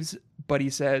 Barrett leaves, Buddy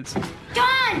says,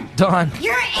 Dawn.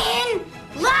 You're in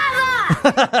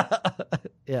lava!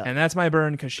 Yeah. and that's my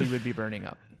burn because she would be burning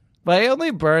up. My only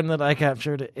burn that I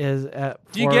captured is at.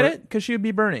 Do you get it? Because she would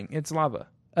be burning. It's lava.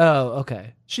 Oh,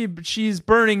 okay. She's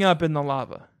burning up in the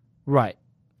lava. Right.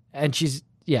 And she's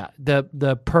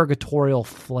the purgatorial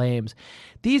flames.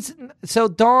 So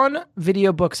Dawn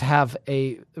video books have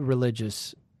a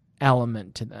religious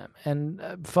element to them. And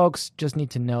folks just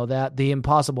need to know that. The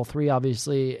Impossible 3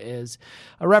 obviously is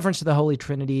a reference to the Holy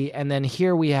Trinity, and then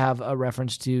here we have a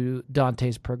reference to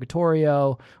Dante's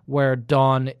Purgatorio where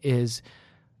Dawn is,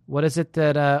 what is it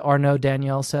that Arnaud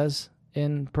Daniel says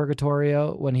in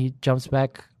Purgatorio when he jumps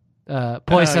back?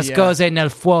 Poi s'ascose nel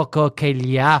fuoco che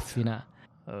gli affina.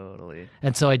 Totally.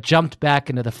 And so I jumped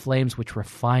back into the flames which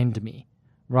refined me,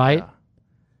 right? Yeah.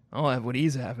 I'll have what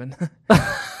he's having.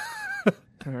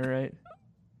 All right.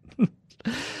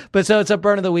 But so it's a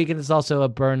burn of the week, and it's also a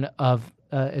burn of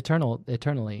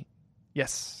eternally.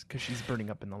 Yes, because she's burning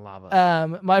up in the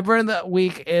lava. My burn of the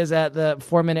week is at the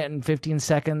 4-minute and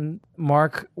 15-second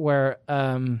mark where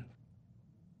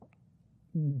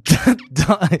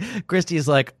Christy's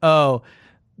like, oh,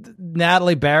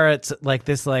 Natalie Barrett's like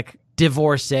this like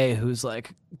divorcee who's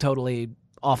like totally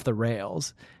off the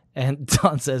rails. And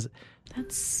Dawn says,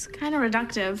 That's kind of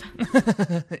reductive.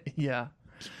 Yeah.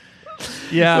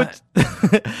 Yeah.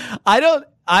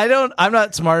 I'm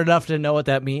not smart enough to know what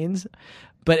that means.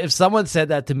 But if someone said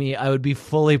that to me, I would be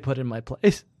fully put in my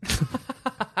place.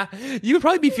 You would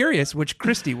probably be furious, which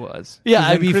Christy was. Yeah, 'Cause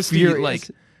I'd then be Christy, furious.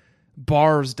 like,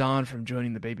 bars Dawn from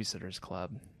joining the Babysitters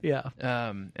Club. Yeah.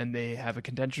 And they have a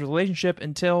contentious relationship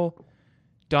until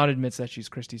Dawn admits that she's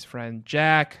Christy's friend,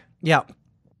 Jack. Yeah.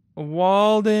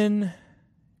 Walden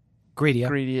Greedia.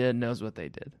 Greedia knows what they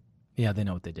did. Yeah, they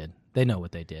know what they did. They know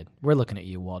what they did. We're looking at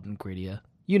you, Walden Greedia.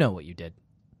 You know what you did.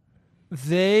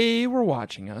 They were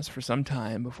watching us for some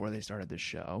time before they started the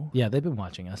show. Yeah, they've been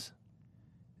watching us.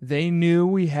 They knew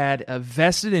we had a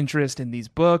vested interest in these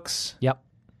books. Yep.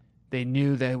 They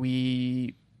knew that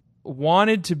we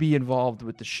wanted to be involved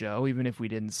with the show, even if we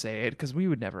didn't say it, because we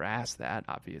would never ask that,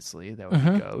 obviously. That would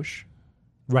be gauche.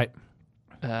 Right.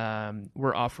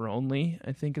 We're offer only,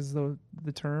 I think is the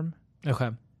term. Okay.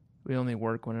 We only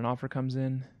work when an offer comes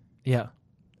in. Yeah.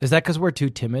 Is that because we're too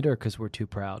timid or because we're too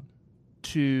proud?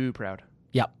 Too proud.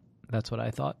 Yep. That's what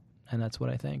I thought. And that's what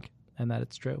I think. And that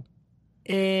it's true.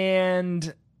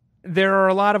 And there are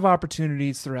a lot of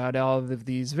opportunities throughout all of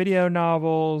these video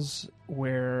novels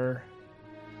where...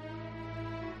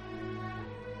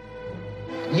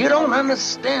 You don't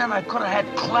understand. I could have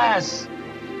had class.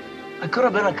 I could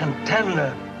have been a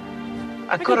contender.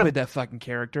 I could have played that fucking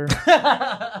character.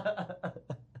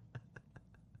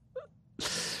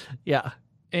 Yeah.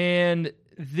 And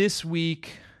this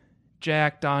week,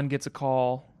 Dawn gets a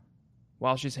call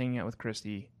while she's hanging out with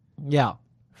Christy. Yeah.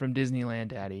 From Disneyland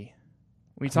Daddy.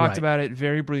 We talked Right. about it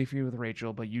very briefly with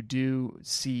Rachel, but you do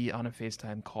see on a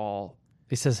FaceTime call.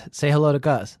 He says, say hello to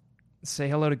Gus. Say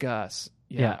hello to Gus.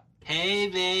 Yeah. Hey,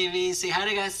 baby. Say hi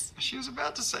to Gus. She was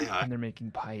about to say hi. And they're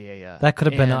making paella. That could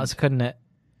have been And us, couldn't it?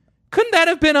 Couldn't that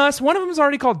have been us? One of them's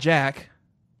already called Jack.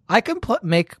 I can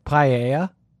make paella.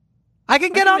 I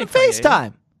can get can on make paella.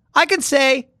 FaceTime. I can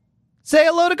say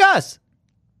hello to Gus.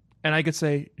 And I could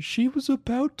say, she was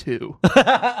about to.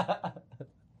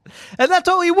 And that's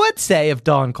what we would say if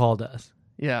Dawn called us.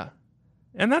 Yeah.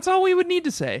 And that's all we would need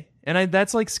to say. And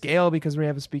that's like scale because we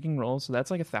have a speaking role. So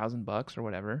that's like $1,000 or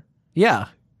whatever. Yeah.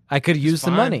 I could use the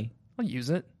fine. money. I'll use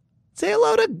it. Say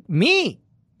hello to me.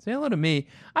 Say hello to me.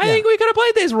 I think we could have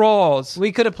played these roles.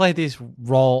 We could have played these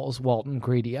roles, Walton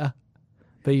Greedia.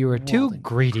 But you were too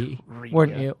greedy,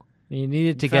 weren't you? You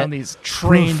needed to found get these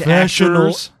trained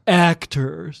professional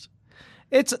actors.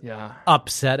 It's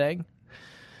upsetting.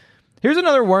 Here's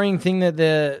another worrying thing that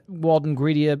the Walton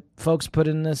Greedia folks put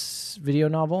in this video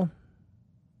novel.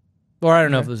 Or I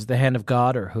don't know if it was the hand of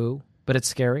God or who, but it's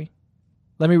scary.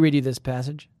 Let me read you this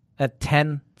passage. At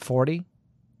 10:40,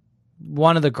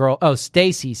 one of the girls,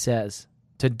 Stacy says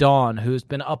to Dawn, who's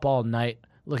been up all night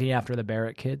looking after the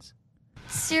Barrett kids.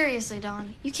 Seriously,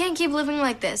 Dawn, you can't keep living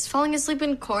like this, falling asleep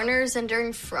in corners and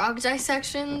during frog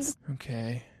dissections.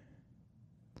 Okay.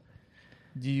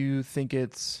 Do you think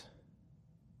it's...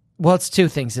 Well, it's two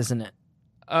things, isn't it?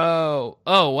 Oh,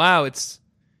 wow, it's...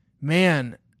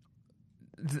 Man,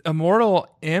 the immortal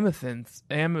Amaranth,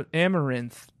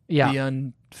 the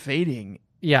unfading,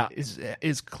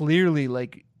 is clearly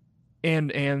like,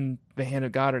 and the Hand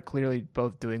of God are clearly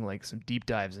both doing like some deep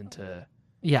dives into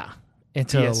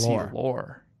into DSC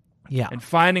lore. And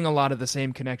finding a lot of the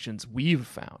same connections we've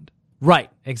found.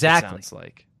 Right, exactly. It sounds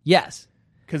like. Yes.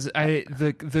 Because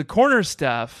the corner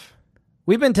stuff...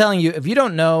 We've been telling you, if you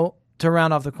don't know to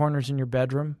round off the corners in your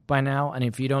bedroom by now, and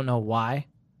if you don't know why...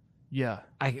 Yeah.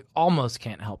 I almost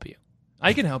can't help you.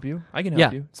 I can help you.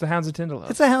 you. It's the Hounds of Tindalos.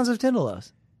 It's the Hounds of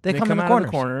Tindalos. They come in the out corners.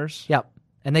 Of the corners. Yep.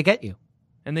 And they get you.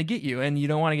 And you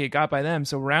don't want to get got by them,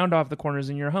 so round off the corners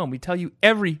in your home. We tell you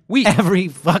every week. Every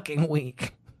fucking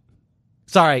week.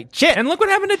 Sorry. Shit. And look what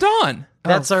happened to Dawn.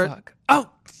 That's our... Fuck. Oh.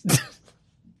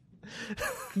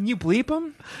 Can you bleep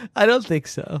them? I don't think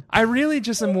so. I really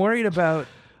just am worried about...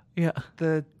 Yeah.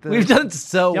 The We've done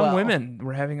so young well. women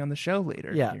we're having on the show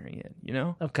later. Yeah. Hearing it, you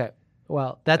know? Okay.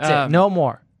 Well, that's it. No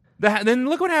more. Then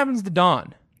look what happens to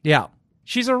Dawn. Yeah.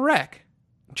 She's a wreck.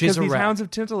 She's a these wreck. Hounds of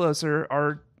Tindalos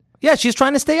are... Yeah, she's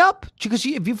trying to stay up. Because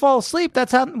if you fall asleep,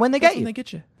 that's when they get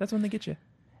you. That's when they get you.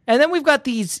 And then we've got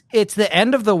these... It's the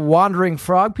end of the wandering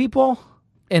frog people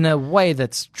in a way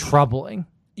that's troubling.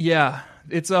 Yeah.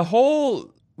 It's a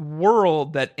whole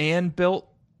world that Anne built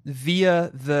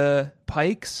via the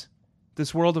Pikes,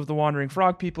 this world of the wandering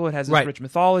frog people. It has this rich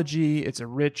mythology. It's a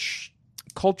rich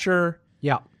culture.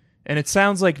 Yeah. And it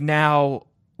sounds like now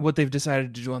what they've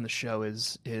decided to do on the show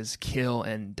is kill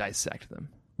and dissect them.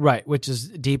 Right, which is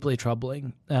deeply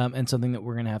troubling and something that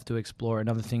we're going to have to explore.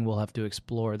 Another thing we'll have to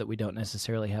explore that we don't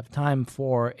necessarily have time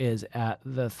for is at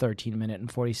the 13-minute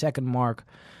and 40-second mark,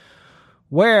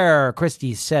 where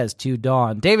Christy says to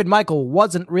Dawn, David Michael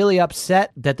wasn't really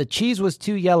upset that the cheese was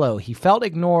too yellow. He felt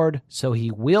ignored, so he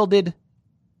wielded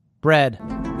bread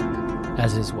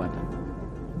as his weapon.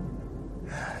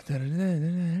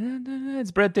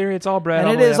 It's bread theory. It's all bread.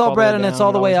 And it is all bread, and it's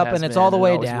all the way up, and it's all the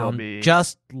way down,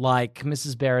 just like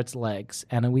Mrs. Barrett's legs.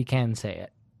 And we can say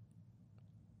it.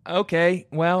 Okay,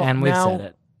 well, and we've now said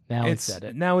it. Now we've said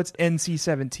it. Now it's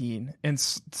NC-17. And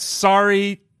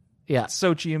sorry... Yeah,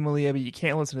 Sochi and Malia, but you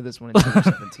can't listen to this one in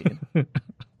 2017.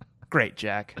 Great,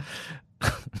 Jack.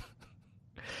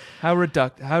 How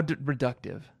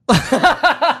reductive.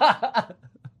 I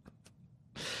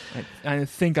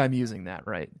think I'm using that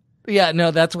right. Yeah,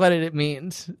 no, that's what it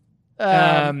means.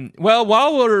 Well,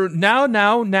 while we're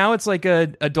now it's like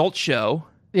a adult show.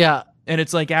 Yeah, and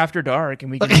it's like after dark,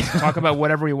 and we can talk about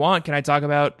whatever we want. Can I talk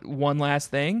about one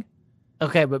last thing?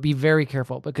 Okay, but be very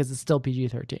careful because it's still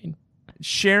PG-13.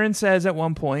 Sharon says at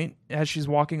one point, as she's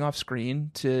walking off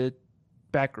screen to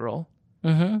Batgirl,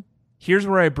 here's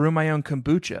where I brew my own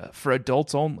kombucha for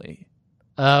adults only.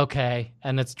 Okay,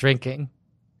 and it's drinking.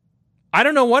 I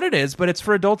don't know what it is, but it's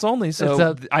for adults only.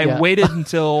 So I waited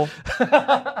until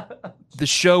the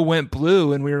show went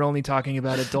blue and we were only talking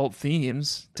about adult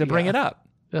themes to bring it up.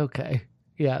 Okay.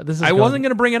 Yeah, this is. I wasn't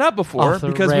going to bring it up before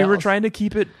because we were rails. trying to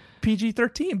keep it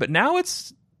PG-13, but now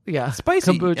it's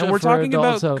spicy, kombucha and we're for talking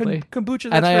about only. kombucha.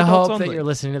 That's and I for adults hope only. that you're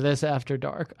listening to this after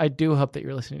dark. I do hope that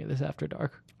you're listening to this after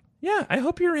dark. Yeah, I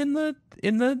hope you're in the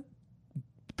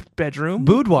bedroom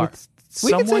boudoir.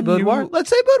 We can say boudoir. Let's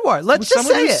say boudoir. Let's just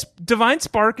say it. Divine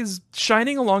spark is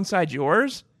shining alongside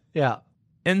yours. Yeah,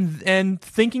 and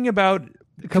thinking about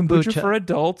kombucha for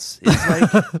adults is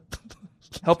like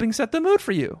helping set the mood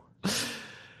for you.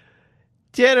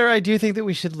 Tanner, I do think that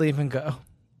we should leave and go.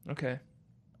 Okay.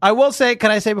 I will say,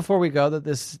 can I say before we go that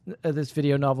this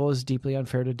video novel is deeply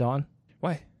unfair to Dawn?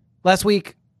 Why? Last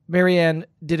week, Marianne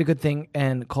did a good thing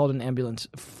and called an ambulance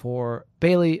for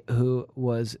Bailey, who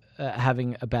was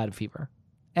having a bad fever.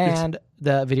 And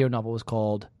the video novel was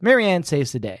called Marianne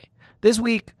Saves the Day. This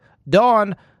week,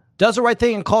 Dawn does the right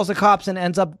thing and calls the cops and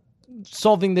ends up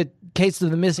solving the case of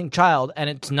the missing child.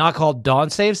 And it's not called Dawn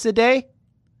Saves the Day?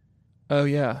 Oh,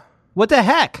 yeah. What the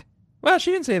heck? Well,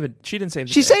 she didn't save it. She didn't save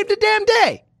the She day. saved a damn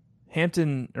day.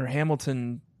 Hamilton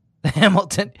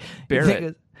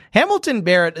Barrett. Hamilton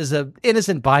Barrett is an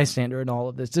innocent bystander in all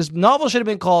of this. This novel should have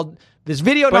been called. This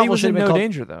video novel should have been called. He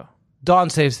was in no danger, though. Dawn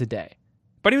Saves the Day.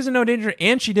 But he was in no danger,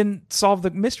 and she didn't solve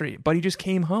the mystery. But he just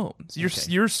came home.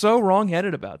 You're so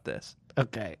wrong-headed about this.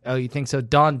 Okay. Oh, you think so?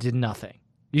 Dawn did nothing.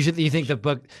 You think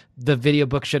the video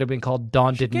book should have been called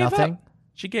Dawn Did Nothing?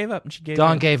 She gave up. And she gave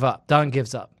Dawn up. gave up. Dawn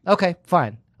gives up. Okay,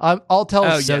 fine. I'll tell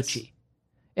Sochi.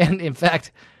 Yes. And in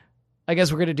fact, I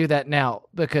guess we're going to do that now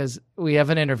because we have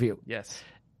an interview. Yes.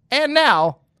 And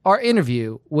now our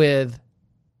interview with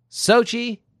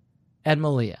Sochi and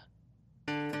Malia.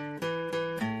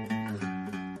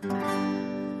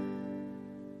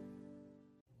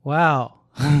 Wow.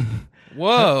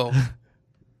 Whoa.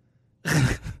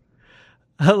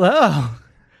 Hello.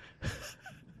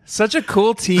 Such a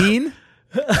cool teen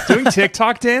doing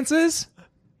TikTok dances.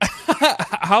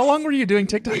 How long were you doing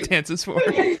TikTok dances for?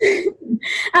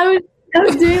 I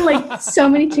was doing like so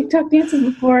many TikTok dances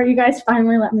before you guys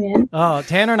finally let me in. Oh,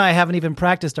 Tanner and I haven't even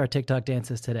practiced our TikTok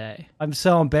dances today. I'm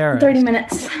so embarrassed. 30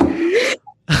 minutes.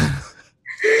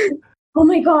 Oh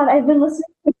my God, I've been listening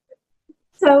to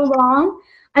so long.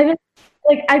 I've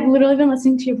literally been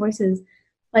listening to your voices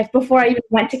like before I even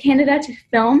went to Canada to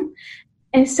film.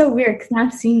 And it's so weird because now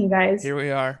I've seen you guys. Here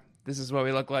we are. This is what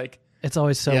we look like. It's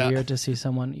always so weird to see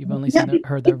someone you've only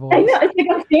heard their voice. I know, it's like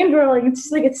I'm fangirling. It's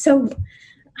just like it's so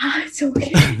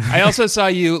weird. I also saw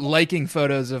you liking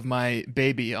photos of my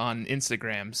baby on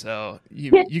Instagram, so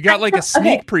you got like a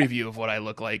sneak preview of what I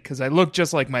look like because I look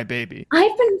just like my baby.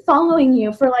 I've been following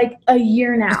you for like a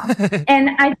year now,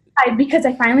 and I because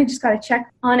I finally just got a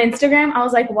check on Instagram. I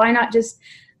was like, why not just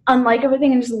unlike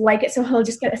everything and just like it so he'll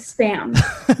just get a spam?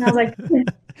 And I was like,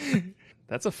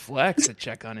 that's a flex, a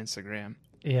check on Instagram.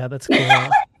 Yeah, that's cool.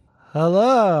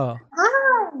 Hello.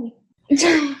 Hi.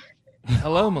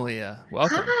 Hello, Malia.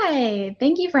 Welcome. Hi.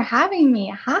 Thank you for having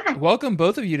me. Hi. Welcome,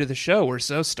 both of you, to the show. We're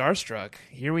so starstruck.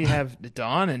 Here we have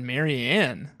Dawn and Mary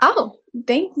Ann. Oh,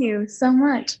 thank you so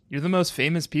much. You're the most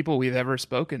famous people we've ever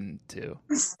spoken to.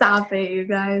 Stop it, you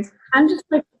guys. I'm just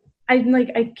like,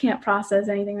 I can't process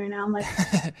anything right now. I'm like,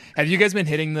 have you guys been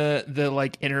hitting the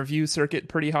like interview circuit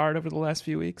pretty hard over the last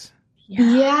few weeks?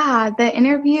 Yeah, the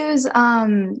interviews,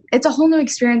 it's a whole new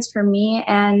experience for me,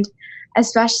 and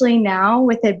especially now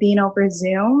with it being over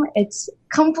Zoom, it's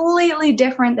completely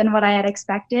different than what I had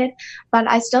expected, but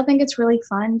I still think it's really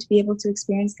fun to be able to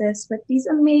experience this with these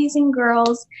amazing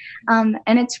girls, and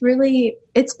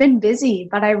it's been busy,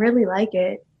 but I really like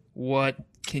it. What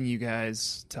can you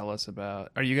guys tell us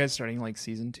about? Are you guys starting like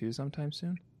season 2 sometime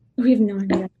soon? we have no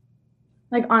idea.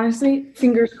 Like, honestly,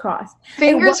 fingers crossed.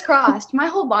 Fingers crossed. My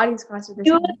whole body's crossed with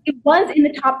this. It was in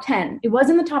the top 10. It was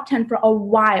in the top 10 for a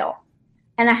while.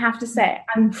 And I have to say,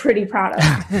 I'm pretty proud of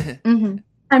it. Mm-hmm.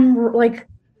 I'm like,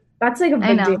 that's like a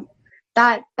big deal.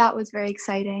 That was very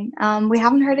exciting. We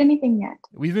haven't heard anything yet.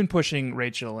 We've been pushing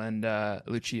Rachel and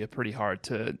Lucia pretty hard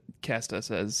to cast us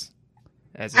as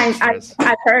extras.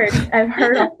 I've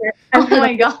heard. Oh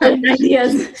my God.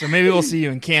 Ideas. So maybe we'll see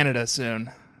you in Canada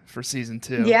soon for season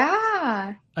 2.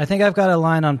 Yeah. I think I've got a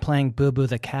line on playing Boo Boo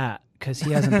the cat because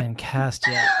he hasn't been cast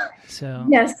yet. So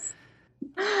yes,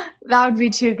 that would be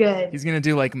too good. He's gonna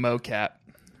do like mocap.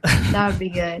 That would be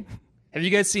good. Have you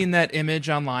guys seen that image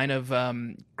online of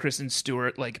Kristen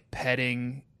Stewart like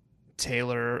petting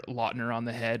Taylor Lautner on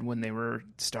the head when they were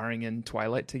starring in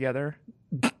Twilight together?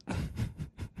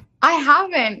 I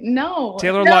haven't. No.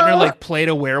 Taylor Lautner like played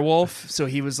a werewolf, so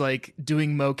he was like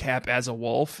doing mocap as a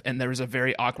wolf, and there was a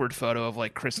very awkward photo of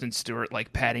like Kristen Stewart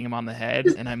like patting him on the head,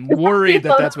 and I'm worried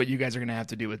that that's what you guys are gonna have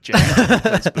to do with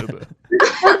Jack. Boo Boo.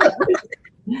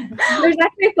 There's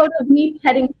actually a photo of me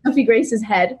petting Sophie Grace's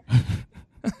head.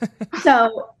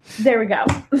 So there we go.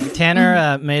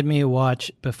 Tanner made me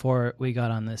watch, before we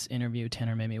got on this interview,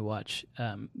 Tanner made me watch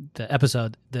the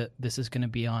episode that this is going to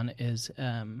be on is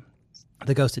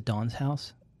The Ghost at Dawn's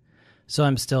House. So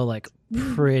I'm still like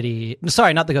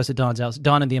sorry, not The Ghost at Dawn's House,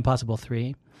 Dawn and the Impossible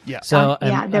 3. Yeah. So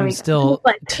I'm still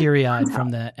teary-eyed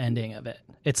from the ending of it.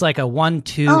 It's like a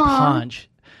 1-2 punch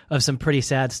of some pretty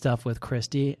sad stuff with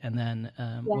Christy and then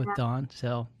with Dawn.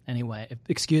 So anyway,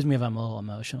 excuse me if I'm a little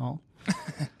emotional.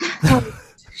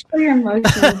 Show your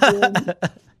emotions, dude.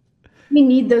 We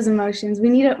need those emotions. We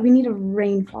need a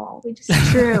rainfall.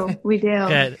 True. We do.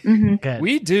 Good. Mm-hmm. Good.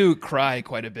 We do cry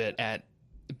quite a bit at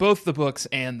both the books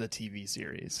and the TV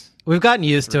series. We've gotten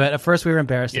used to it. At first we were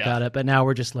embarrassed about it, but now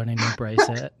we're just learning to embrace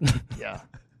it. Yeah.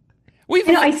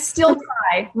 I still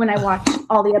cry when I watch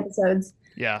all the episodes.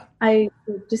 Yeah. I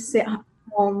just sit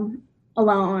home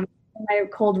alone in my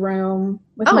cold room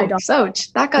with my dog.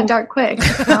 Soch, that got dark quick.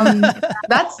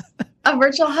 That's a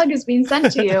virtual hug is being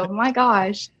sent to you. My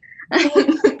gosh.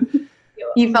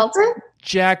 You felt it?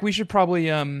 Jack, we should probably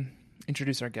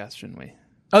introduce our guest, shouldn't we?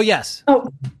 Oh yes. Oh.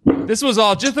 This was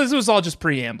all just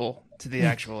preamble to the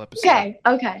actual episode.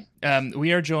 Okay.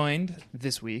 We are joined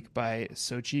this week by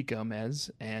Sochi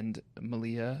Gomez and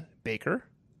Malia Baker,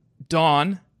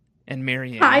 Dawn and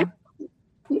Marianne. Hi.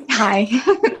 Hi.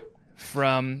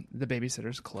 From the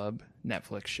Babysitters Club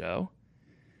Netflix show.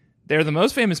 They're the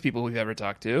most famous people we've ever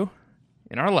talked to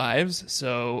in our lives,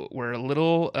 so we're a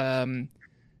little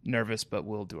nervous, but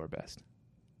we'll do our best.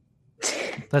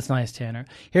 That's nice, Tanner.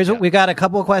 Here's what we got: a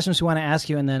couple of questions we want to ask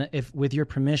you, and then, if with your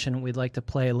permission, we'd like to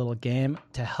play a little game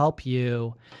to help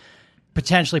you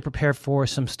potentially prepare for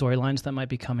some storylines that might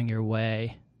be coming your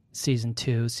way. Season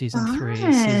 2, Season 3,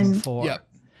 Season 4. Yep.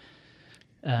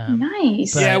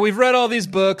 Nice. Yeah, we've read all these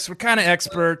books. We're kind of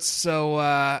experts, so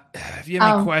if you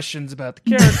have any questions about the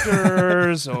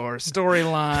characters or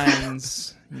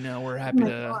storylines, we're happy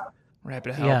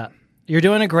to help. Yeah. You're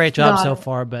doing a great job so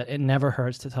far, but it never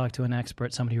hurts to talk to an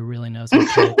expert, somebody who really knows the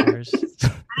characters.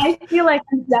 I feel like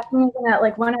I'm definitely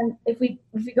gonna if we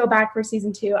go back for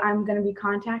Season 2, I'm gonna be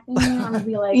contacting you. I'm gonna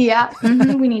be like, yeah,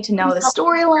 we need to know the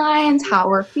storylines, how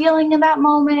we're feeling in that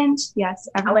moment. Yes,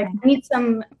 I need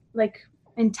some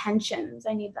intentions.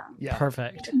 I need them. Yeah,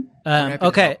 perfect.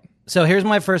 Okay, so here's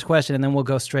my first question, and then we'll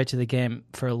go straight to the game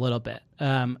for a little bit.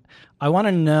 I want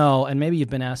to know, and maybe you've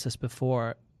been asked this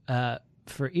before,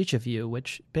 for each of you,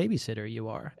 which babysitter you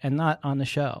are, and not on the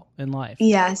show, in life.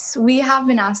 Yes, we have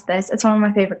been asked this. It's one of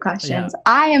my favorite questions. Yeah.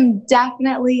 I am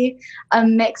definitely a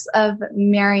mix of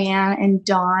Marianne and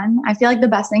Dawn. I feel like the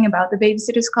best thing about the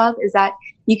Babysitters Club is that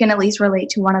you can at least relate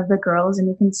to one of the girls and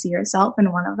you can see yourself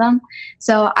in one of them.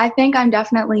 So I think I'm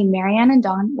definitely Marianne and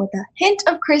Dawn with a hint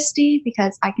of Christy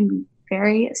because I can be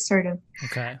very assertive.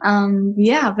 Okay.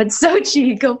 Yeah, but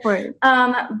Sochi, go for it.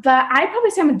 But I'd probably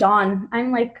say I'm a Dawn.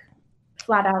 I'm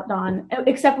flat out Dawn,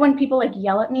 except when people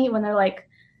yell at me when they're like,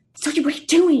 "Sochi, what are you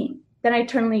doing?" Then I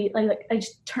I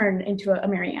just turn into a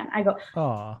Marianne. I go,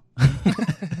 "Aw."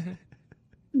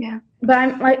 Yeah, but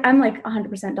I'm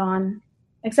 100% Dawn,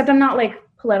 except I'm not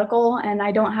political and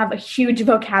I don't have a huge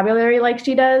vocabulary like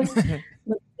she does.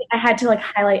 I had to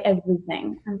highlight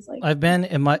everything. I was I've been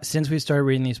since we started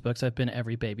reading these books, I've been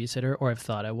every babysitter, or I've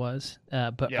thought I was,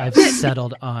 but I've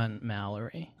settled on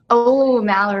Mallory. Oh,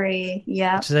 Mallory,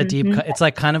 yeah. Which is a deep. It's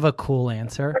kind of a cool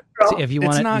answer. So if you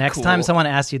want to, next time someone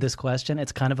asks you this question,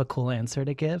 it's kind of a cool answer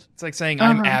to give. It's like saying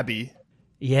I'm Abby.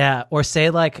 Yeah, or say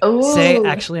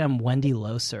actually I'm Wendy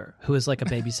Loser, who is a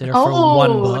babysitter for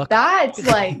one book. That's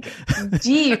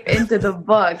deep into the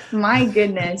book. My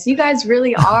goodness, you guys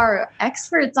really are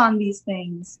experts on these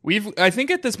things. I think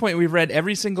at this point we've read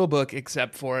every single book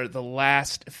except for the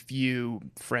last few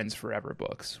Friends Forever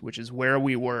books, which is where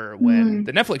we were when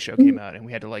the Netflix show came out, and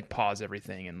we had to pause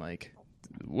everything and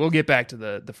we'll get back to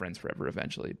the Friends Forever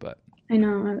eventually, but. I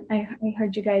know. I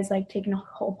heard you guys taking a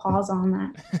whole pause on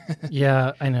that.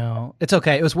 Yeah, I know. It's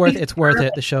okay. It's worth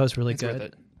it. The show is really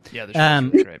good. Yeah, the show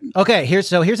is really great. Okay,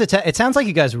 here's it sounds like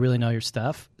you guys really know your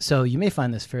stuff, so you may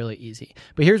find this fairly easy.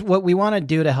 But here's what we want to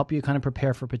do to help you kind of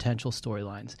prepare for potential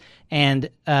storylines. And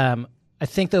I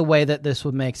think the way that this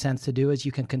would make sense to do is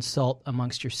you can consult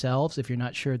amongst yourselves if you're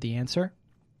not sure of the answer.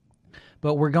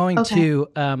 But we're going to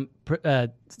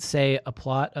say a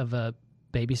plot of a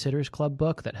Babysitters Club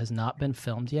book that has not been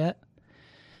filmed yet.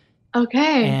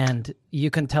 Okay. And you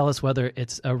can tell us whether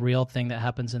it's a real thing that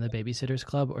happens in the Babysitters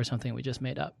Club or something we just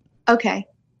made up. Okay.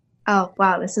 Oh,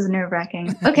 wow. This is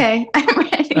nerve-wracking. Okay. I'm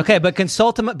ready. Okay, but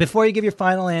before you give your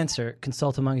final answer,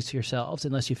 consult amongst yourselves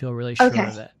unless you feel really sure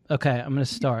of it. Okay, I'm going to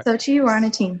start. Sochi, we're on a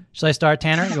team. Shall I start,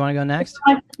 Tanner? You want to go next?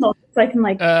 I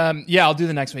can yeah, I'll do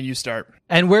the next one. You start.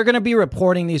 And we're going to be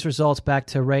reporting these results back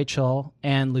to Rachel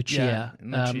and Lucia.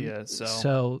 Yeah, and Lucia.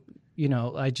 So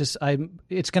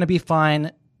it's going to be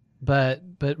fine, but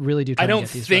really do try to get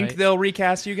these right. I don't think they'll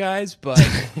recast you guys, but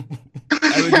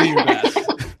I would do your best.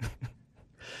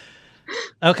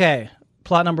 Okay,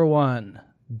 plot number 1.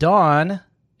 Dawn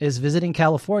is visiting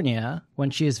California when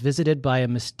she is visited by a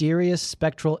mysterious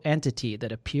spectral entity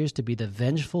that appears to be the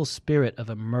vengeful spirit of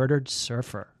a murdered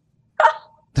surfer.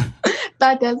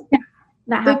 That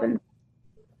happens.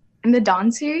 In the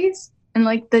Dawn series? In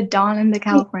the Dawn in the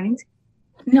California series?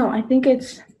 No, I think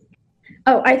it's...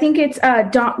 Oh, I think it's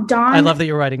Dawn... I love that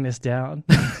you're writing this down.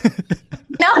 No!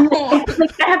 I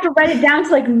have to write it down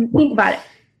to think about it.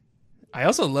 I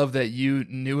also love that you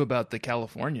knew about the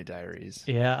California Diaries.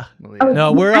 Yeah.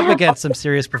 No, we're up against some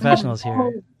serious professionals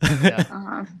here. Yeah.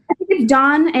 I think it's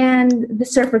Dawn and the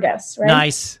Surfer Ghost, right?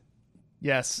 Nice.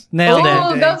 Yes. Nailed it.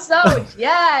 Oh, go Soch.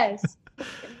 Yes.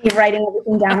 You're writing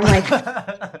everything down.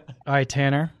 All right,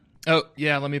 Tanner. Oh,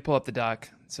 yeah, let me pull up the doc.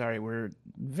 Sorry, we're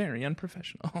very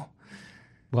unprofessional.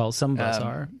 Well, some of us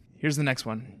are. Here's the next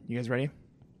one. You guys ready?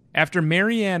 After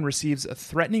Marianne receives a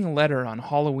threatening letter on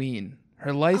Halloween,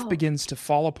 her life begins to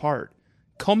fall apart,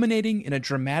 culminating in a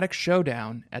dramatic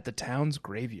showdown at the town's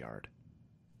graveyard.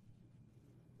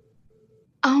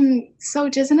 So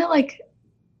isn't it like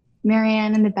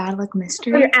Marianne and the Bad Luck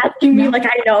Mystery? Oh, you're asking me like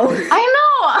I know.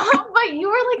 I know, but you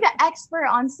were like the expert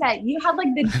on set. You had like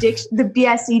the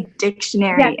BSE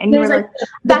dictionary, Yeah, and you were there's, like,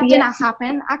 that did not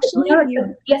happen. Actually,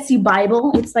 the BSC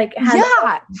Bible. It's like it has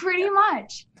yeah, pretty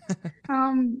much.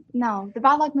 No, the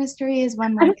Bad Luck Mystery is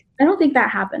when like I don't think that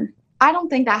happened. I don't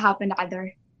think that happened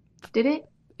either. Did it?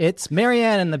 It's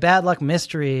Marianne and the Bad Luck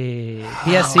Mystery,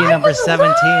 BSC number 17.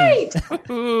 Right.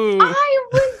 I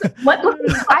was. What?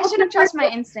 I should have trusted my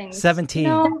instincts. 17.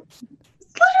 No, it's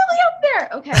literally up there.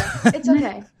 Okay, it's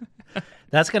okay.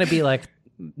 That's going to be like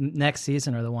next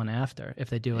season or the one after if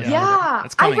they do it. Yeah,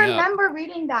 I remember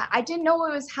reading that. I didn't know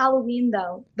it was Halloween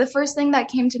though. The first thing that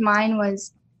came to mind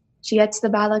was she gets the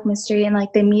Bad Luck Mystery and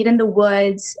like they meet in the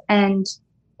woods and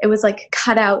it was like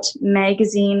cut out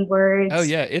magazine words. Oh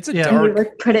yeah, it's a and dark. we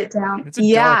like put it down. It's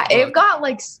a dark book. It got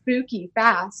like spooky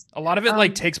fast. A lot of it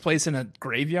like takes place in a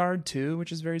graveyard too,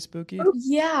 which is very spooky.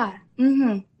 Yeah.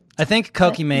 Mm-hmm. I think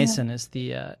Cokie Mason is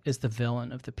the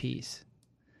villain of the piece.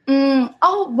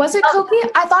 Oh, was it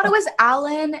Cokie? I thought it was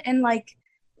Alan and like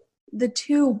the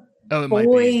two Oh, it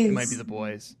boys. It might be the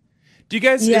boys. Do you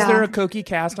guys? Is there a Cokie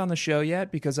cast on the show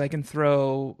yet? Because I can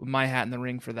throw my hat in the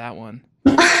ring for that one.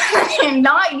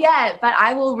 Not yet, but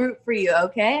I will root for you.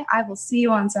 Okay, I will see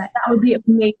you on set. That would be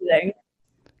amazing.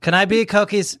 Can I be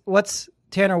Cokie's? What's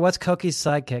Cokie's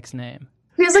sidekick's name?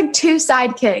 He has like two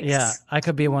sidekicks. Yeah, I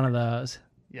could be one of those.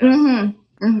 Yeah.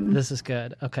 Mm-hmm. Mm-hmm. This is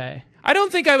good. Okay. I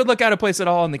don't think I would look out of place at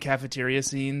all in the cafeteria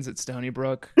scenes at Stony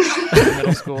Brook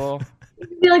middle school.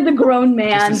 You'd be like the grown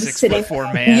man Just a just sitting.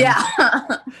 6'4" man.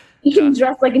 Yeah. You can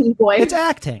dress like a new boy. It's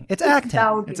acting. It's acting.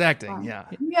 That would be It's acting. fun. Yeah.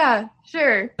 Yeah,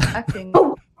 sure. Acting.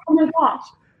 Oh my gosh.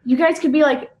 You guys could be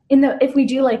like if we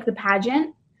do like the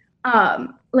pageant,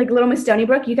 like Little Miss Stony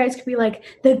Brook, you guys could be like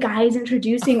the guys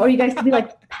introducing, or you guys could be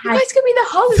like You guys could be the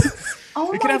host. Oh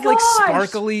We my could have gosh. like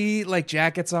sparkly like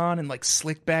jackets on and like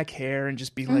slick back hair and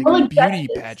just be like, Or, like, beauty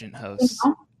judges, pageant hosts. you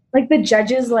know? Like the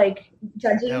judges, like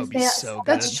judges. That would be so good.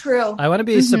 That's true. I want to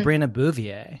be Sabrina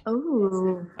Bouvier.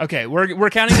 Ooh. Okay, we're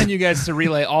counting on you guys to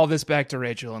relay all this back to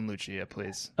Rachel and Lucia,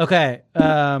 please. Okay.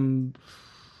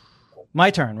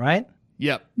 My turn, right?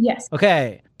 Yep. Yes.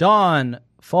 Okay. Dawn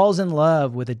falls in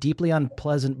love with a deeply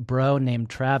unpleasant bro named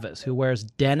Travis who wears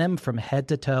denim from head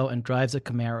to toe and drives a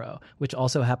Camaro, which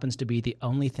also happens to be the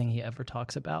only thing he ever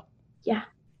talks about. Yeah.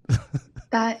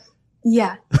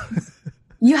 Yeah.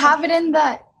 You have it in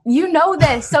the. You know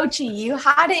this, Sochi. You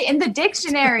had it in the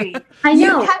dictionary. I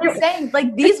know. You kept saying,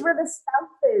 like, these were the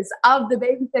spouses of the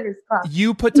Babysitters Club.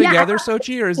 You put together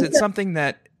Sochi, or is it something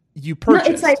that you No, purchased?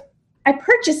 it's like I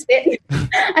purchased it.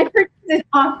 I purchased it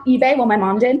off eBay. Well, my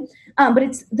mom did. But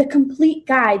it's the complete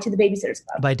guide to the Babysitters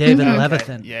Club. By David Okay.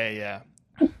 Levithan. Yeah.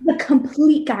 The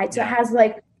complete guide. So it has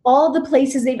like all the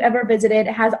places they've ever visited.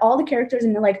 It has all the characters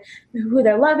and like who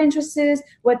their love interest is,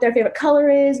 what their favorite color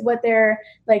is, what their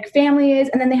like family is,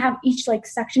 and then they have each like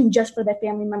section just for their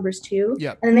family members too.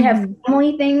 Yep. And then they have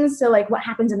family things. So like what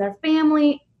happens in their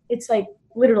family. It's like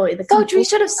literally the. Sochi, we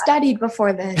should have studied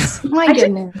before this. My I just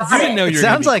goodness. You didn't know It you were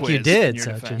sounds gonna be like you quizzed in did, your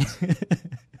Sochi. defense.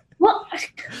 Well,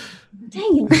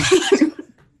 dang it.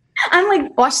 I'm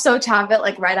like, Watch Soch have it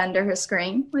like right under her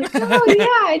screen. Like, oh yeah,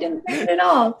 I didn't think it at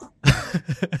all.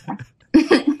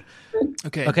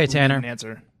 Okay. Okay, we Tanner. need an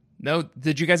answer. No,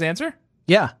 did you guys answer?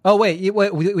 Yeah. Oh, wait.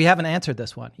 We haven't answered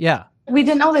this one. Yeah. We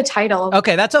didn't know the title.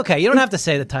 Okay, that's okay. You don't have to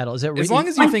say the title. Is it As long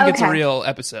as you think it's a Okay. real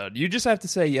episode, you just have to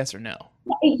say yes or no.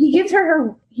 he gives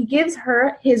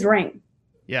her his ring.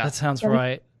 Yeah, That sounds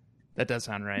right. that does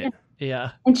sound right.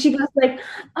 Yeah. And she goes like,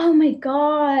 "Oh my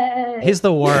god!" He's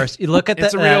the worst. You look at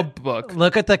It's a real book.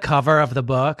 Look at the cover of the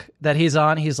book that he's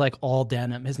on. He's like all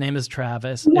denim. His name is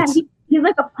Travis. Yeah, It's- he's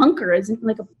like a punker, isn't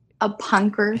like A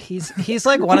punker. he's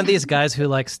like one of these guys who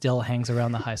like still hangs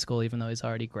around the high school even though he's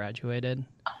already graduated.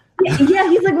 yeah,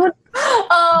 he's like one,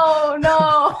 Oh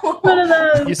no. one of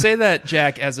those. You say that,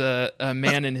 Jack, as a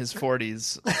man in his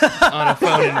 40s on a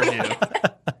phone interview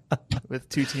with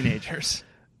two teenagers.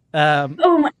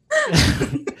 Oh my!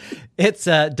 It's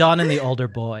Dawn and the Older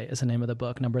Boy is the name of the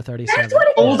book, number 37. That's what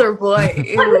it is. Older boy.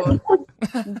 Ew.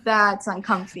 That's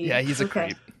uncomfy. Yeah, he's a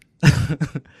Okay.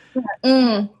 creep.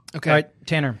 Mm. Okay, All right,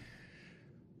 Tanner.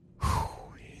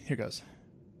 here goes.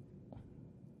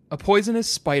 A poisonous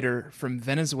spider from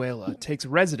Venezuela takes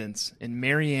residence in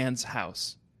Marianne's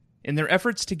house. In their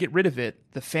efforts to get rid of it,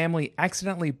 the family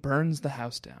accidentally burns the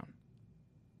house down.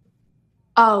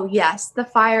 Oh yes, The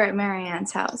Fire at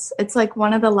Marianne's House. It's like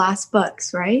one of the last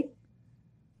books, right?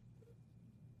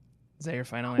 Is that your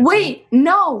final answer? Wait,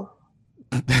 no.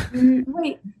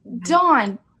 Wait,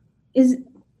 Dawn. Is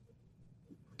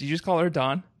Did you just call her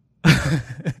Dawn?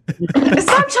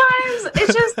 Sometimes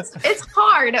it's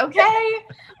hard, okay?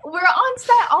 We're on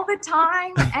set all the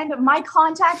time, and my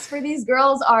contacts for these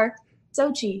girls are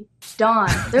Sochi, Dawn.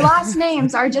 Their last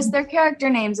names are just their character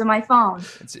names in my phone.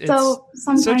 So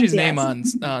sometimes Sochi's name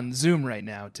on Zoom right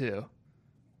now too.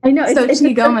 I know.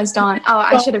 Sochi Gomez Dawn. Oh,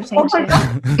 I should have changed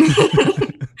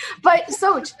it. But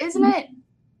Soch, isn't it?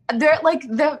 They're like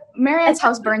the Marianne's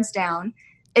house burns down.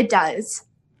 It does.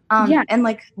 Yeah. And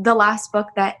like the last book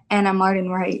that Anna Martin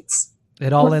writes.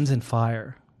 It all ends in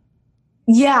fire.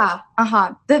 Yeah.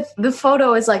 The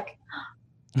photo is like,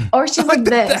 or she's like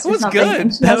this. That was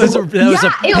good. That was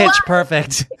a pitch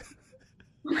perfect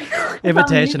Oh my God.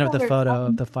 imitation of the photo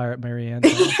of the fire at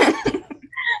Marianne's house.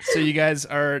 So you guys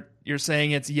you're saying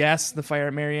it's yes, the fire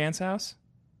at Marianne's house?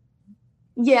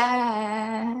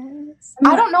 Yes.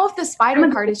 I don't know if the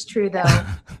spider part is true though.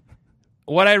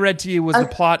 What I read to you was the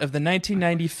plot of the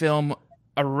 1990 film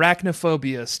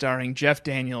Arachnophobia, starring Jeff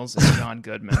Daniels and John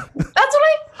Goodman. That's what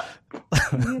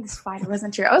I knew the spider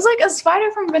wasn't true. I was like, a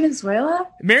spider from Venezuela?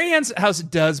 Marianne's house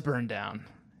does burn down,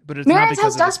 but it's Marianne's not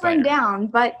because house does burn down,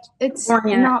 but it's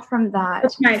not from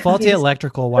that. Faulty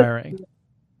electrical wiring.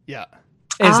 Yeah.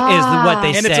 Is what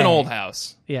they say. And it's an old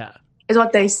house. Yeah. Is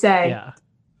what they say. Yeah.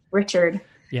 Richard.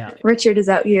 Yeah. Richard is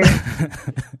out here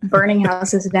burning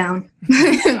houses down.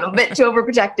 A bit too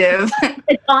overprotective.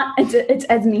 It's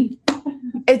Esme.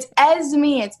 It's Esme.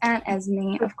 It's Aunt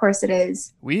Esme. Of course it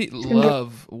is. We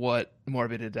love what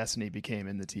Morbid Destiny became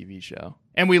in the TV show.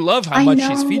 And we love how much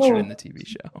she's featured in the TV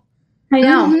show. I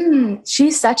know. Mm-hmm.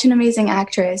 She's such an amazing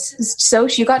actress. So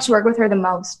you got to work with her the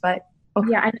most, but...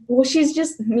 Yeah, well, she's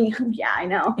just me. Yeah, I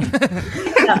know.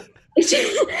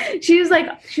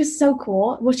 She's so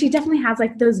cool. Well, she definitely has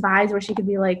like those vibes where she could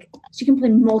be like, she can play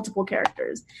multiple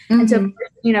characters. And so,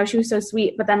 she was so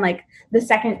sweet. But then like the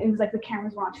second it was like the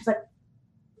cameras were on, she was like,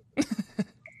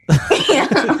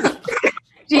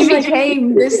 she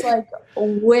became this like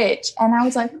witch. And I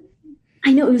was like,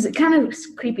 I know, it was kind of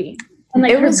creepy. And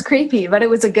like it was creepy, but it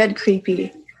was a good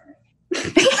creepy.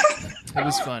 It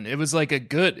was fun. It was like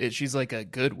she's like a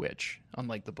good witch,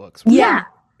 unlike the books. Yeah.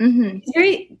 Mm-hmm.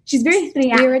 She's very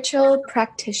spiritual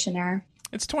practitioner.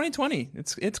 It's 2020.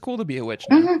 It's cool to be a witch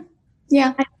now. Mm-hmm.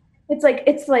 Yeah. It's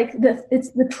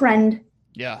the trend.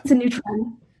 Yeah. It's a new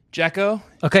trend. Jacko?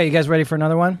 Okay, you guys ready for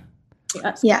another one?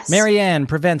 Yes. Marianne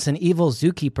prevents an evil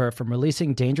zookeeper from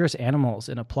releasing dangerous animals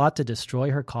in a plot to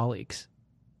destroy her colleagues.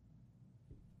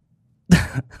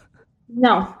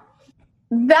 No.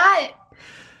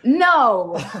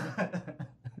 No.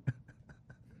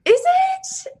 Is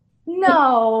it?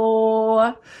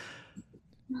 No.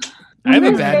 I have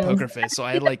a bad poker face, so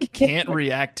I can't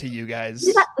react to you guys.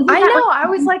 I know. I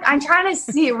was like, I'm trying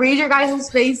to read your guys'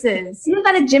 faces. Isn't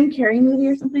that a Jim Carrey movie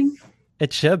or something?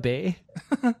 It should be.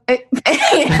 But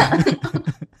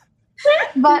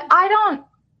I don't.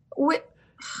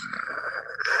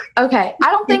 Okay,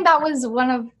 I don't think that was one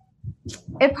of.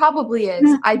 It probably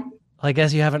is. I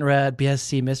guess you haven't read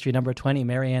BSC Mystery number 20,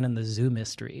 Marianne and the Zoo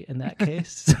Mystery, in that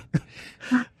case. I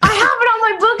have it on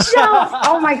my bookshelf.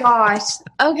 Oh my gosh.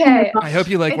 Okay. I hope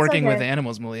you like working with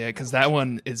animals, Malia, because that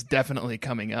one is definitely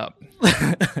coming up.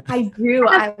 I do.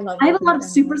 I have a lot of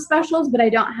super specials, but I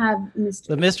don't have mysteries.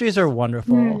 The mysteries are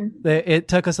wonderful. It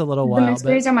took us a little while. The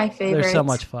mysteries are my favorite. They're so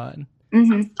much fun.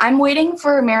 Mm-hmm. I'm waiting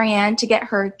for Marianne to get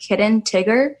her kitten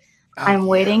Tigger. I'm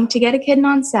waiting to get a kitten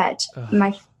on set.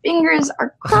 My fingers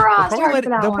are crossed hard for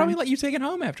that They'll one. probably let you take it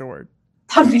home afterward.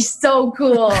 That'd be so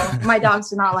cool. My dogs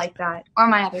do not like that, or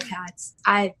my other cats.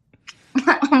 I'm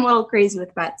a little crazy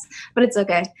with pets, but it's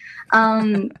okay.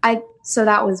 So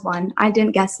that was one. I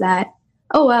didn't guess that.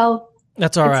 Oh well.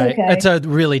 That's all right. Okay. It's a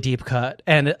really deep cut,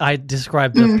 and I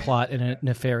described the plot in a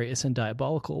nefarious and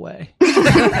diabolical way.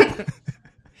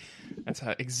 That's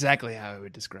exactly how I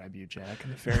would describe you, Jack.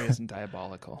 Nefarious and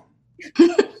diabolical.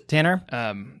 Tanner?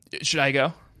 Should I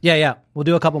go? Yeah. We'll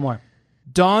do a couple more.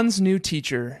 Don's new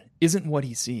teacher isn't what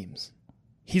he seems.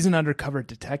 He's an undercover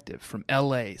detective from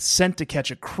L.A. sent to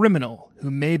catch a criminal who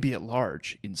may be at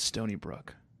large in Stony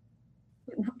Brook.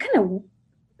 What kind of...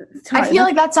 I feel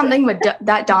like that's something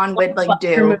that Dawn would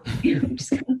do. I'm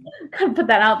just gonna put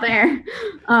that out there.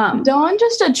 Dawn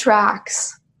just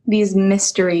attracts these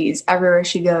mysteries everywhere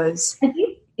she goes. I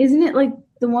think, isn't it like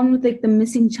the one with like the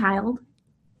missing child?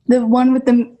 The one with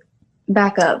the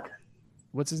backup.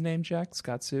 What's his name, Jack?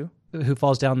 Scott Sue? Who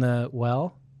falls down the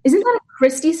well? Isn't that a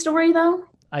Christie story though?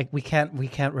 We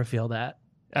can't reveal that.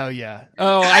 Oh yeah.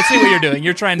 Oh, I see what you're doing.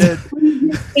 You're trying to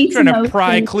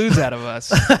pry clues out of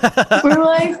us. We're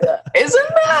like, isn't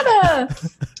that a?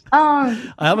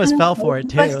 I almost fell for it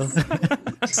too.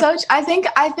 So I think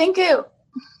it.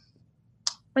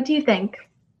 What do you think?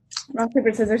 Rock,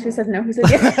 paper, scissors. Who says no? Who says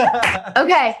yes?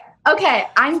 Okay.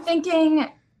 I'm thinking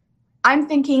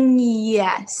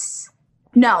yes.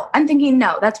 No, I'm thinking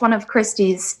no. That's one of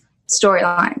Christy's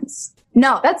storylines.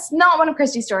 No, that's not one of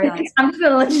Christy's storylines. I'm just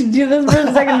gonna let you do this for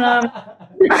a second.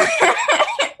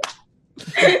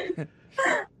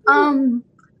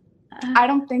 I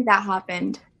don't think that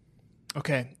happened.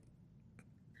 Okay.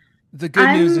 The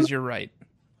good news is you're right.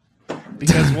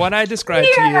 Because what I described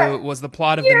to you was the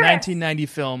plot of the 1990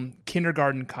 film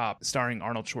Kindergarten Cop starring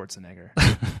Arnold Schwarzenegger.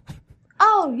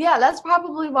 Oh, yeah, that's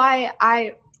probably why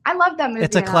I love that movie.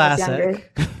 It's a when I was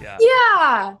classic. younger.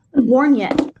 Yeah. I'm born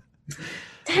yet.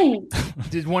 Dang.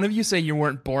 Did one of you say you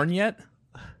weren't born yet?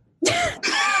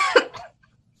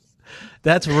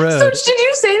 That's rude. So did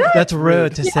you say that? That's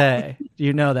rude to say.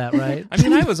 You know that, right? I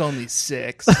mean, I was only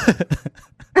 6.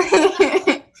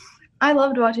 I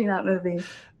loved watching that movie.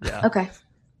 Yeah. Okay.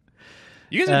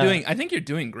 You guys are doing. I think you're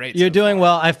doing great. You're so doing far.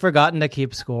 well. I've forgotten to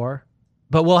keep score,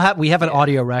 but we have an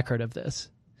audio record of this,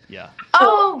 Yeah.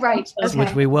 Oh, right. Okay.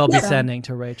 which we will be sending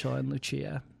to Rachel and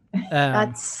Lucia.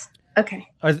 That's okay.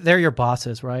 They're your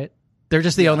bosses, right? They're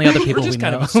just the only other people We're just we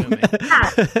kind know. of assuming.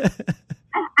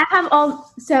 I have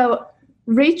all. So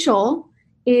Rachel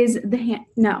is the hand.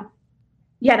 No.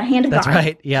 Yeah, the hand of That's God.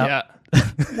 right. Yeah.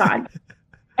 God.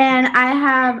 And I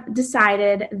have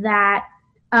decided that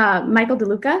Michael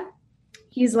DeLuca,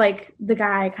 he's like the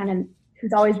guy kind of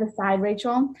who's always beside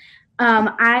Rachel.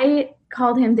 I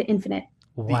called him the Infinite.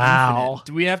 Wow. Infinite.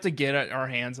 Do we have to get our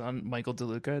hands on Michael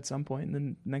DeLuca at some point in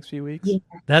the next few weeks? Yeah.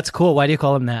 That's cool. Why do you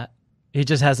call him that? He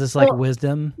just has this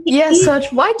wisdom. Yes,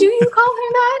 Such. Why do you call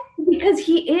him that? Because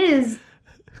he is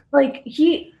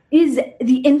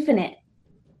the Infinite.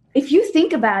 If you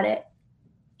think about it,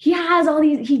 he has all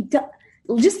these.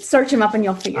 Just search him up and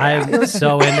you'll figure it out. I'm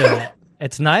so into it.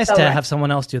 It's nice So to right. have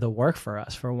someone else do the work for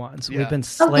us for once. Yeah. We've been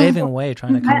slaving away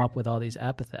trying to come up with all these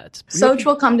epithets. Soch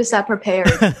will come to set prepared,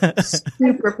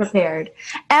 super prepared,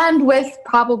 and with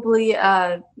probably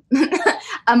a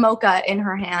mocha in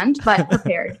her hand, but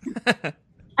prepared.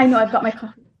 I know. I've got my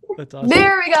coffee. That's awesome.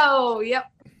 There we go.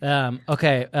 Yep.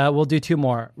 Okay, we'll do 2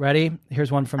 more. Ready?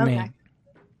 Here's one from me. Okay.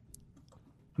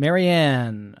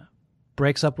 Marianne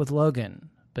breaks up with Logan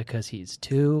because he's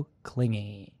too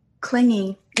clingy.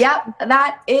 Clingy. Yep,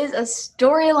 that is a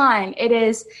storyline. It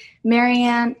is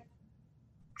Marianne.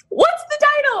 What's the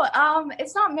title?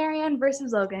 It's not Marianne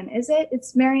versus Logan, is it?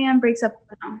 It's Marianne breaks up.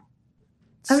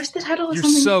 I wish the title was You're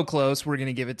something. so close. We're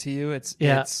gonna give it to you. It's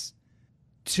It's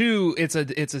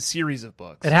a series of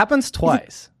books. It happens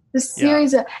twice. The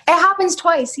series. It happens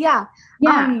twice. Yeah.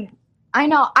 Yeah. I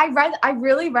know. I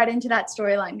really read into that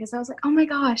storyline because I was like, oh my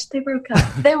gosh, they broke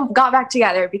up. They got back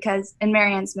together because and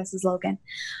Marianne's Mrs. Logan.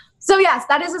 So yes,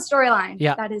 that is a storyline.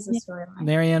 Yeah. That is a storyline.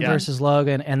 Marianne versus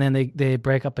Logan, and then they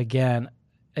break up again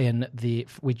in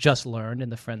we just learned in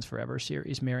the Friends Forever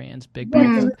series, Marianne's big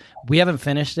breakup. We haven't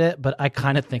finished it, but I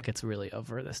kind of think it's really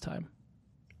over this time.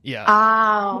 Yeah.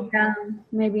 Oh. Yeah,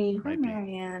 maybe.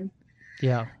 Marianne.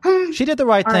 Yeah. She did the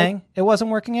right thing. It wasn't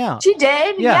working out. She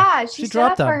did. Yeah. She stood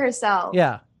dropped up for them. herself.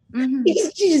 Yeah. Mm-hmm.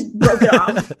 She just broke it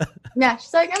off. Yeah.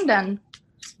 She's like, I'm done.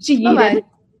 She Bye-bye. yeeted.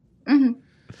 Mm-hmm.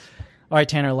 All right,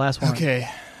 Tanner, last one. Okay.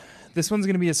 This one's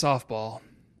going to be a softball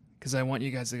because I want you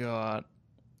guys to go out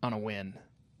on a win.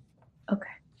 Okay.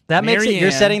 That makes it. You're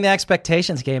Marianne- setting the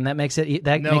expectations game. That makes it.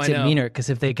 That No, makes I it know. meaner because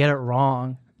if they get it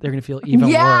wrong, they're gonna feel even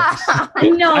worse. I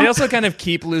know. I also kind of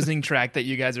keep losing track that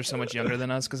you guys are so much younger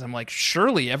than us because I'm like,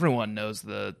 surely everyone knows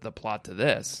the plot to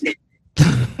this.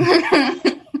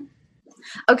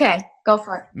 Okay, go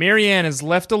for it. Marianne is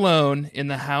left alone in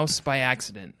the house by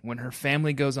accident when her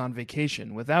family goes on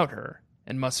vacation without her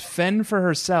and must fend for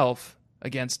herself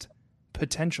against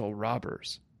potential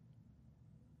robbers.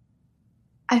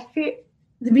 I feel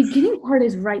The beginning part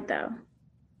is right though.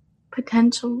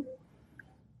 potential.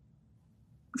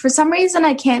 For some reason,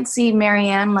 I can't see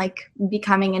Marianne like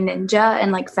becoming a ninja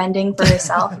and like fending for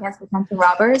herself against potential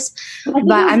robbers.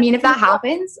 But I mean, if that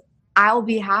happens, I'll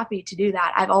be happy to do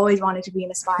that. I've always wanted to be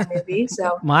in a spy movie.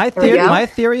 So My there we theory, go. my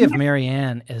theory of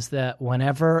Marianne is that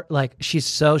whenever like she's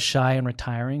so shy and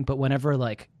retiring, but whenever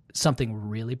like something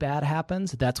really bad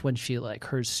happens, that's when she like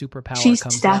her superpower She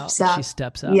comes steps out. up. She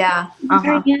steps up. Yeah.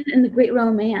 Marianne and the Great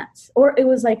Romance, or it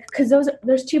was like because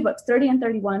there's 2 books, 30 and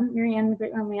 31, Marianne and the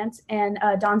Great Romance, and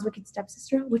Dawn's Wicked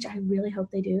Stepsister, which I really hope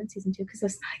they do in season 2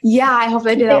 because Yeah, I hope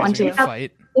they do that one too. They have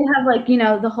like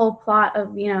the whole plot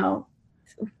of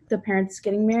the parents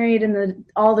getting married and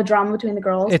all the drama between the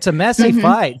girls. It's a messy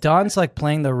fight. Dawn's like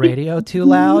playing the radio too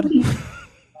loud.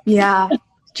 Yeah.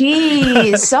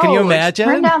 Jeez, so Can you imagine?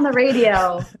 turn down the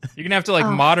radio. You're gonna have to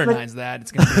modernize that.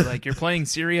 It's gonna be like you're playing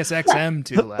Sirius XM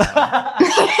too loud.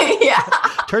 Yeah.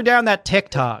 Turn down that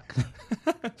TikTok.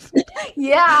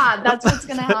 Yeah, that's what's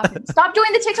gonna happen. Stop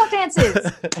doing the TikTok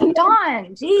dances. I'm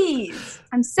done. Jeez,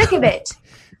 I'm sick of it.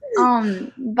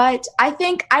 But I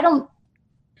think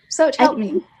So help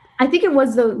me. I think it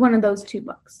was one of those 2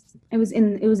 books. It was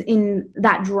in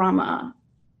that drama.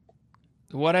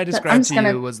 What I described to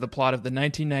you was the plot of the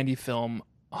 1990 film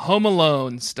Home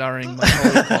Alone, starring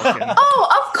Macaulay Culkin. Oh,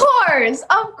 of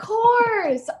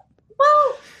course.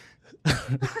 Well,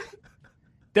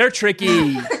 they're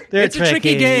tricky. It's a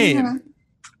tricky game.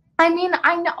 I mean,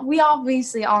 I know we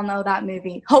obviously all know that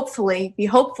movie. Hopefully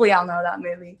all know that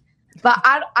movie. But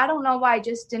I don't know why it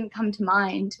just didn't come to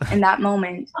mind in that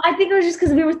moment. I think it was just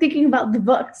because we were thinking about the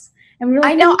books. And we were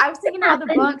like, I know. I was thinking about the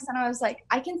books, and I was like,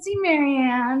 I can see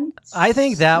Marianne. I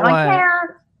think that No, I one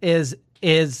can't.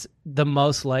 is the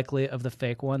most likely of the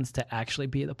fake ones to actually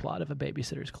be the plot of a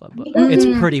Babysitter's Club book. Mhm.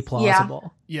 It's pretty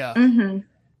plausible. Yeah. Mm-hmm.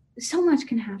 So much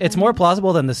can happen. It's more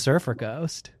plausible than the Surfer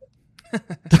Ghost.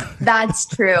 That's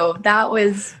true. That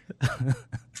was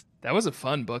a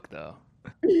fun book, though.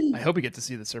 I hope we get to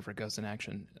see the Surfer Ghost in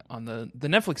action on the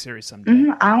Netflix series someday.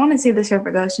 Mm-hmm. I want to see the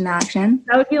Surfer Ghost in action.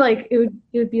 That would be like it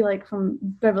would be like from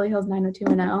Beverly Hills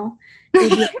 90210. It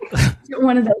would be like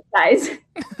one of those guys.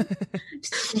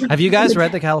 Have you guys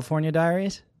read the California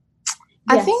Diaries?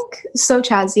 I think so,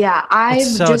 Chaz. Yeah,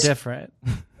 It's so different.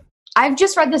 I've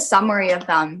just read the summary of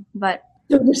them, but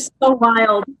they're so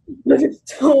wild. They're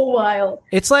so wild.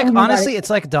 It's like, Oh my God. honestly, it's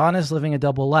like Dawn is living a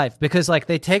double life because like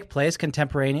they take place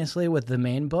contemporaneously with the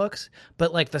main books,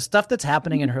 but like the stuff that's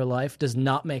happening in her life does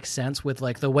not make sense with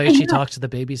like the way she talks to the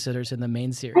babysitters in the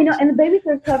main series. I know. And the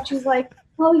Babysitter Club, she's like,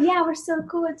 "Oh yeah, we're so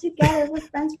cool together. We're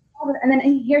friends forever." And then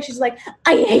in here, she's like,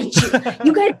 "I hate you.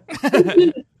 You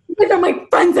guys aren't my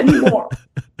friends anymore."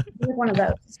 It's like one of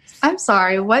those. I'm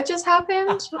sorry. What just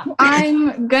happened?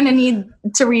 I'm gonna need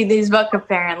to read these books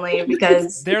apparently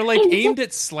because They're like aimed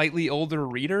at slightly older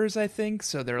readers, I think,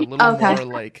 so they're a little more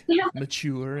like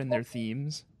mature in their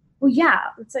themes. Well, yeah,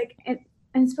 it's like, I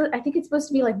think it's supposed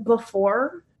to be like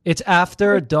before. It's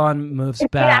after Dawn moves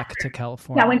back to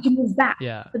California. Yeah, when she moves back.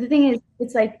 Yeah. But the thing is,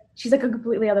 it's like she's like a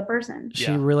completely other person.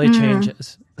 She really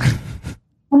changes.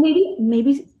 Well,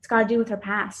 maybe it's got to do with her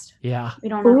past. Yeah. We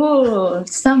don't know. Ooh,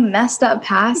 some messed up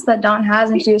past that Dawn has,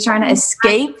 and she was trying to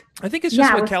escape. I think it's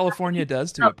just what California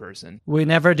does to a person. We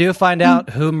never do find out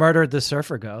who murdered the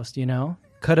Surfer Ghost, you know?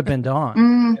 Could have been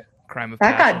Dawn. Crime of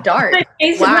That passion. got dark.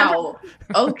 Wow.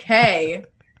 Okay.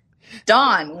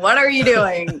 Dawn, what are you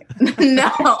doing?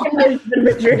 No.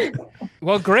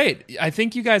 Well, great. I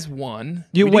think you guys won.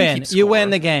 You We didn't win. keep You score. win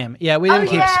the game. Yeah, we didn't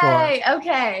keep score. Yay.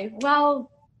 Okay.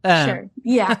 Well, sure.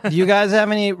 Yeah. Do you guys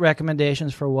have any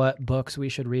recommendations for what books we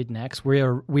should read next?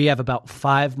 We have about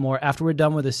 5 more. After we're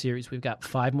done with the series, we've got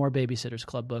 5 more Babysitters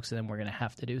Club books, and then we're going to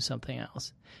have to do something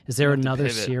else. Is there another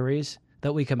pivot. series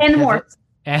that we can Animorphs.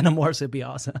 pivot? Animorphs would be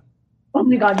awesome. Oh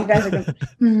my God, you guys are good.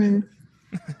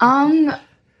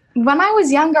 When I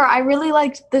was younger, I really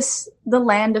liked the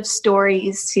Land of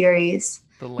Stories series.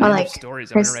 The by, Land of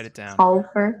Stories. I'm going to write it down.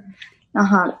 Oliver.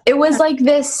 It was like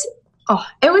this. Oh,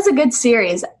 it was a good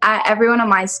series. Everyone in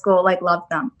my school loved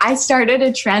them. I started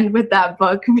a trend with that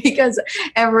book because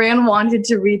everyone wanted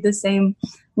to read the same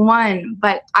one.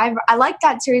 But I liked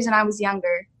that series when I was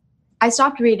younger. I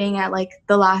stopped reading at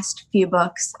the last few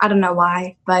books. I don't know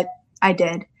why, but I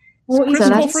did. Is Chris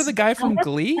Colfer the guy from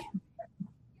Glee?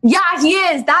 Yeah, he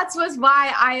is. That was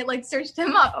why I searched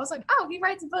him up. I was like, oh, he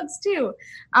writes books too.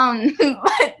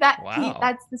 But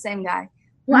that's the same guy.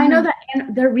 Well, I know that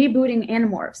they're rebooting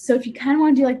Animorphs, so if you kind of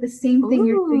want to do the same thing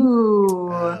you're doing.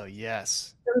 Oh,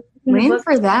 yes. Waiting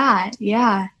for that.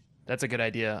 Yeah. That's a good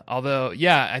idea. Although,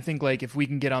 yeah, I think if we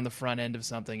can get on the front end of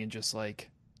something and just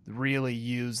really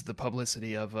use the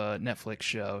publicity of a Netflix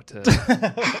show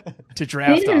to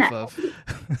draft off of.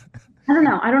 I don't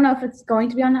know. I don't know if it's going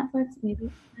to be on Netflix. Maybe.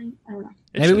 I don't know.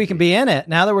 Maybe we can be in it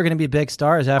now that we're going to be big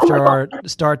stars after our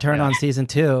star turn on season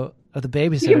 2 of the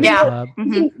Babysitters Club.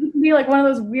 Mm-hmm. You can be one of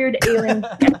those weird alien.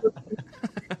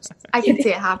 I can see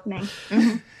it happening.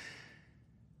 Mm-hmm.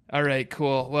 All right,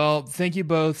 cool. Well, thank you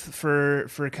both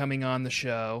for coming on the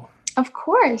show. Of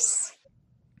course.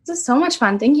 This is so much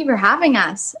fun. Thank you for having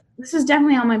us. This is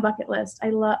definitely on my bucket list.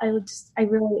 It was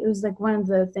one of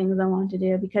the things I wanted to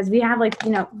do because we have we've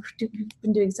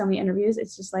been doing so many interviews.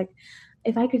 It's just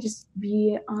if I could just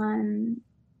be on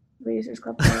Babysitters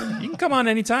Club. You can come on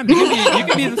anytime. You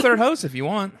can be the third host if you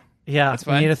want. Yeah, that's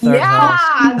fine. We need a third host.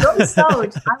 Yeah, go so. I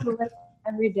will listen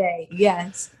every day.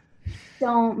 Yes.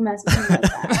 Don't mess with me like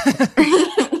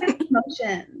that.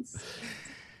 Congratulations.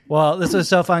 Well, this was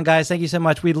so fun, guys. Thank you so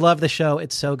much. We love the show.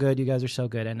 It's so good. You guys are so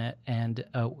good in it. And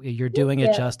you're doing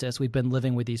it justice. We've been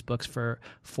living with these books for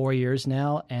 4 years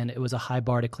now, and it was a high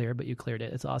bar to clear, but you cleared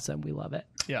it. It's awesome. We love it.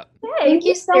 Yeah. Thank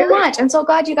you so much. I'm so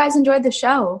glad you guys enjoyed the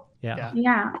show. Yeah.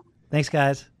 Thanks,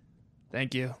 guys.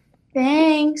 Thank you.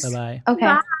 Thanks. Bye-bye.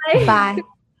 Okay. Bye. Bye.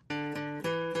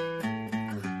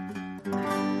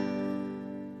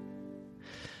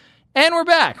 And we're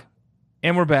back.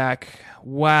 And we're back.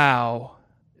 Wow.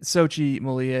 Sochi,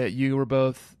 Malia, you were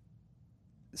both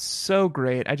so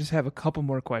great. I just have a couple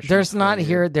more questions. There's for not you.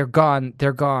 here. They're gone.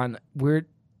 They're gone.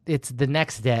 It's the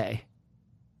next day.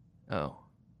 Oh.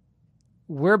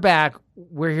 We're back.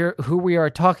 We're here. Who we are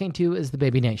talking to is the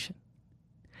Baby Nation.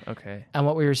 Okay. And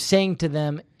what we were saying to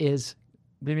them is,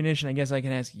 Baby Nation, I guess I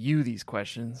can ask you these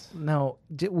questions. no,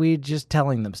 we just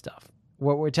telling them stuff.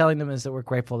 What we're telling them is that we're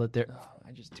grateful that they're.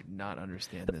 I just do not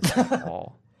understand this at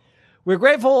all. We're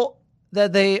grateful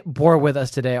that they bore with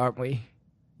us today, aren't we?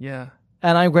 Yeah.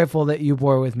 And I'm grateful that you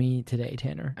bore with me today,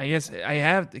 Tanner. I guess I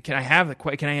have. Can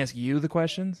I ask you the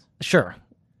questions? Sure.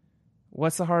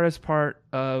 What's the hardest part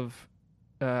of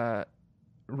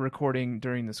recording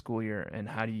during the school year, and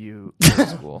how do you go to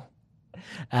school?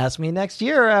 Ask me next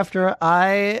year after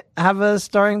I have a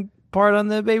starring part on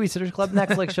the Babysitters Club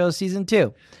Netflix show season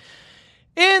 2.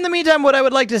 In the meantime, what I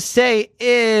would like to say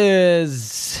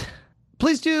is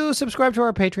please do subscribe to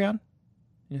our Patreon.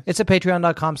 Yes. It's at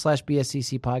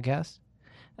patreon.com/BSCC podcast.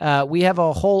 We have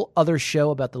a whole other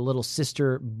show about the Little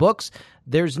Sister books.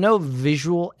 There's no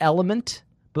visual element,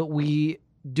 but we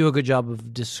do a good job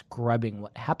of describing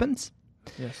what happens.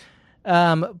 Yes.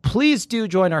 Please do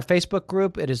join our Facebook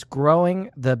group. It is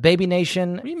growing. The Baby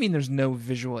Nation. What do you mean there's no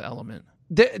visual element?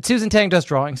 Susan Tang does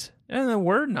drawings. And the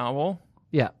word novel.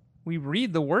 Yeah. We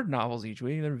read the word novels each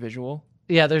week. They're visual.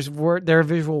 Yeah, there are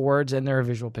visual words and there are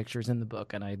visual pictures in the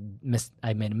book, and I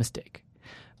made a mistake.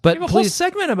 But we have a please, whole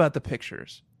segment about the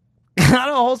pictures. not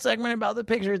a whole segment about the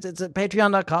pictures. It's at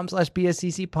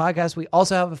patreon.com/BSCC podcast. We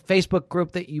also have a Facebook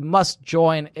group that you must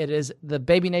join. It is the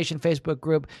Baby Nation Facebook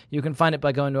group. You can find it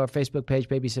by going to our Facebook page,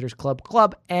 Babysitters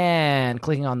Club, and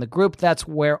clicking on the group. That's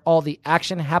where all the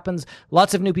action happens.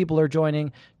 Lots of new people are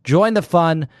joining. Join the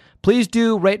fun. Please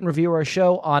do rate and review our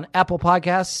show on Apple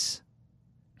Podcasts.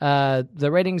 The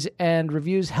ratings and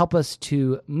reviews help us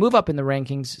to move up in the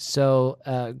rankings. So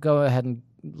go ahead and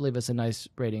leave us a nice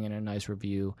rating and a nice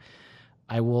review.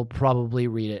 I will probably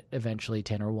read it eventually.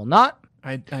 Tanner will not.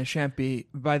 I shan't be.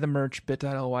 Buy the merch,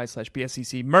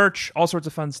 bit.ly/BSCC merch. All sorts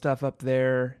of fun stuff up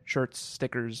there. Shirts,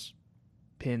 stickers,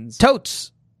 pins.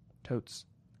 Totes.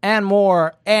 And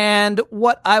more. And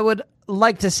what I would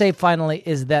like to say finally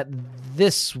is that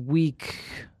this week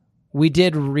we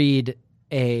did read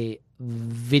a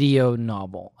video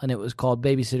novel, and it was called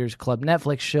Babysitters Club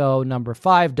Netflix show number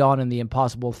 5, Dawn and the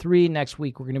Impossible 3. Next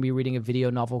week we're going to be reading a video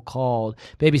novel called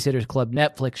Babysitters Club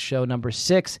Netflix show number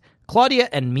 6, Claudia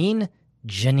and Mean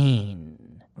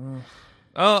Janine.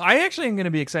 Oh, I actually am going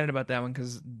to be excited about that one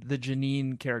because the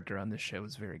Janine character on this show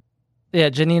is very... Yeah,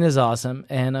 Janine is awesome,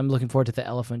 and I'm looking forward to the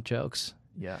elephant jokes.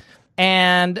 Yeah.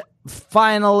 And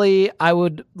finally, I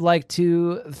would like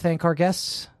to thank our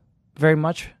guests very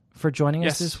much for joining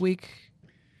us this week,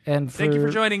 and thank you for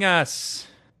joining us.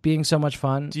 Being so much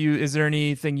fun. Is there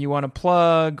anything you want to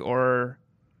plug, or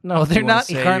no? They're not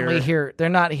currently here. They're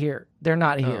not here.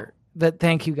 But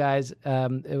thank you guys.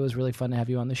 It was really fun to have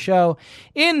you on the show.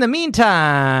 In the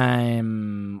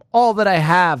meantime, all that I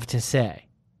have to say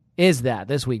is that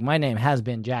this week my name has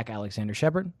been Jack Alexander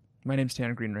Shepard. My name's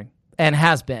Tanner Greenring. And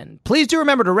has been. Please do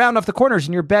remember to round off the corners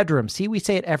in your bedroom. See, we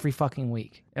say it every fucking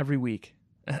week. Every week.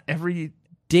 Every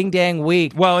ding dang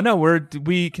week. Well, no,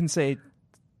 we can say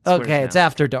okay, it's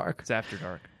after dark. It's after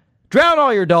dark. Drown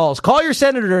all your dolls. Call your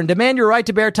senator and demand your right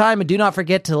to bear time. And do not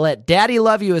forget to let Daddy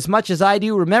love you as much as I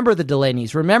do. Remember the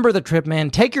Delaney's. Remember the Trip Man.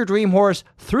 Take your dream horse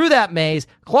through that maze.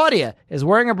 Claudia is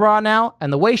wearing a bra now,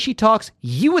 and the way she talks,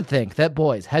 you would think that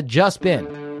boys had just been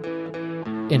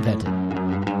invented.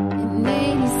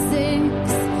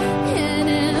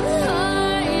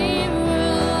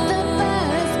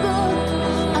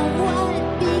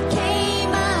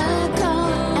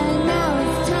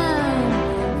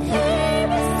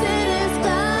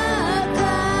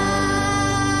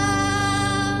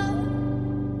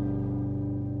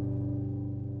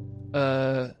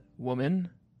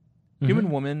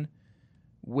 Human woman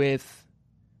with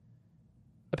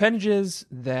appendages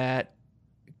that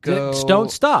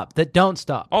don't stop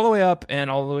all the way up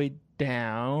and all the way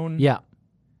down. Yeah.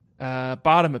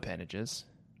 Bottom appendages.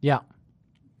 Yeah.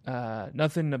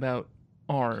 Nothing about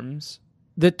arms.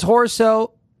 The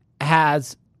torso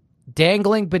has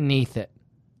dangling beneath it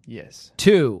Yes.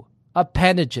 2,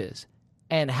 appendages.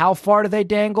 And how far do they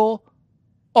dangle?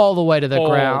 All the way to the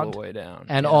ground. All the way down.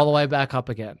 And all the way back up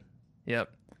again. Yep.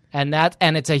 And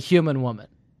it's a human woman.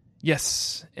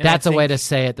 Yes. That's a way to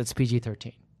say it that's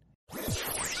PG-13.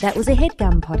 That was a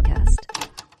HeadGum podcast.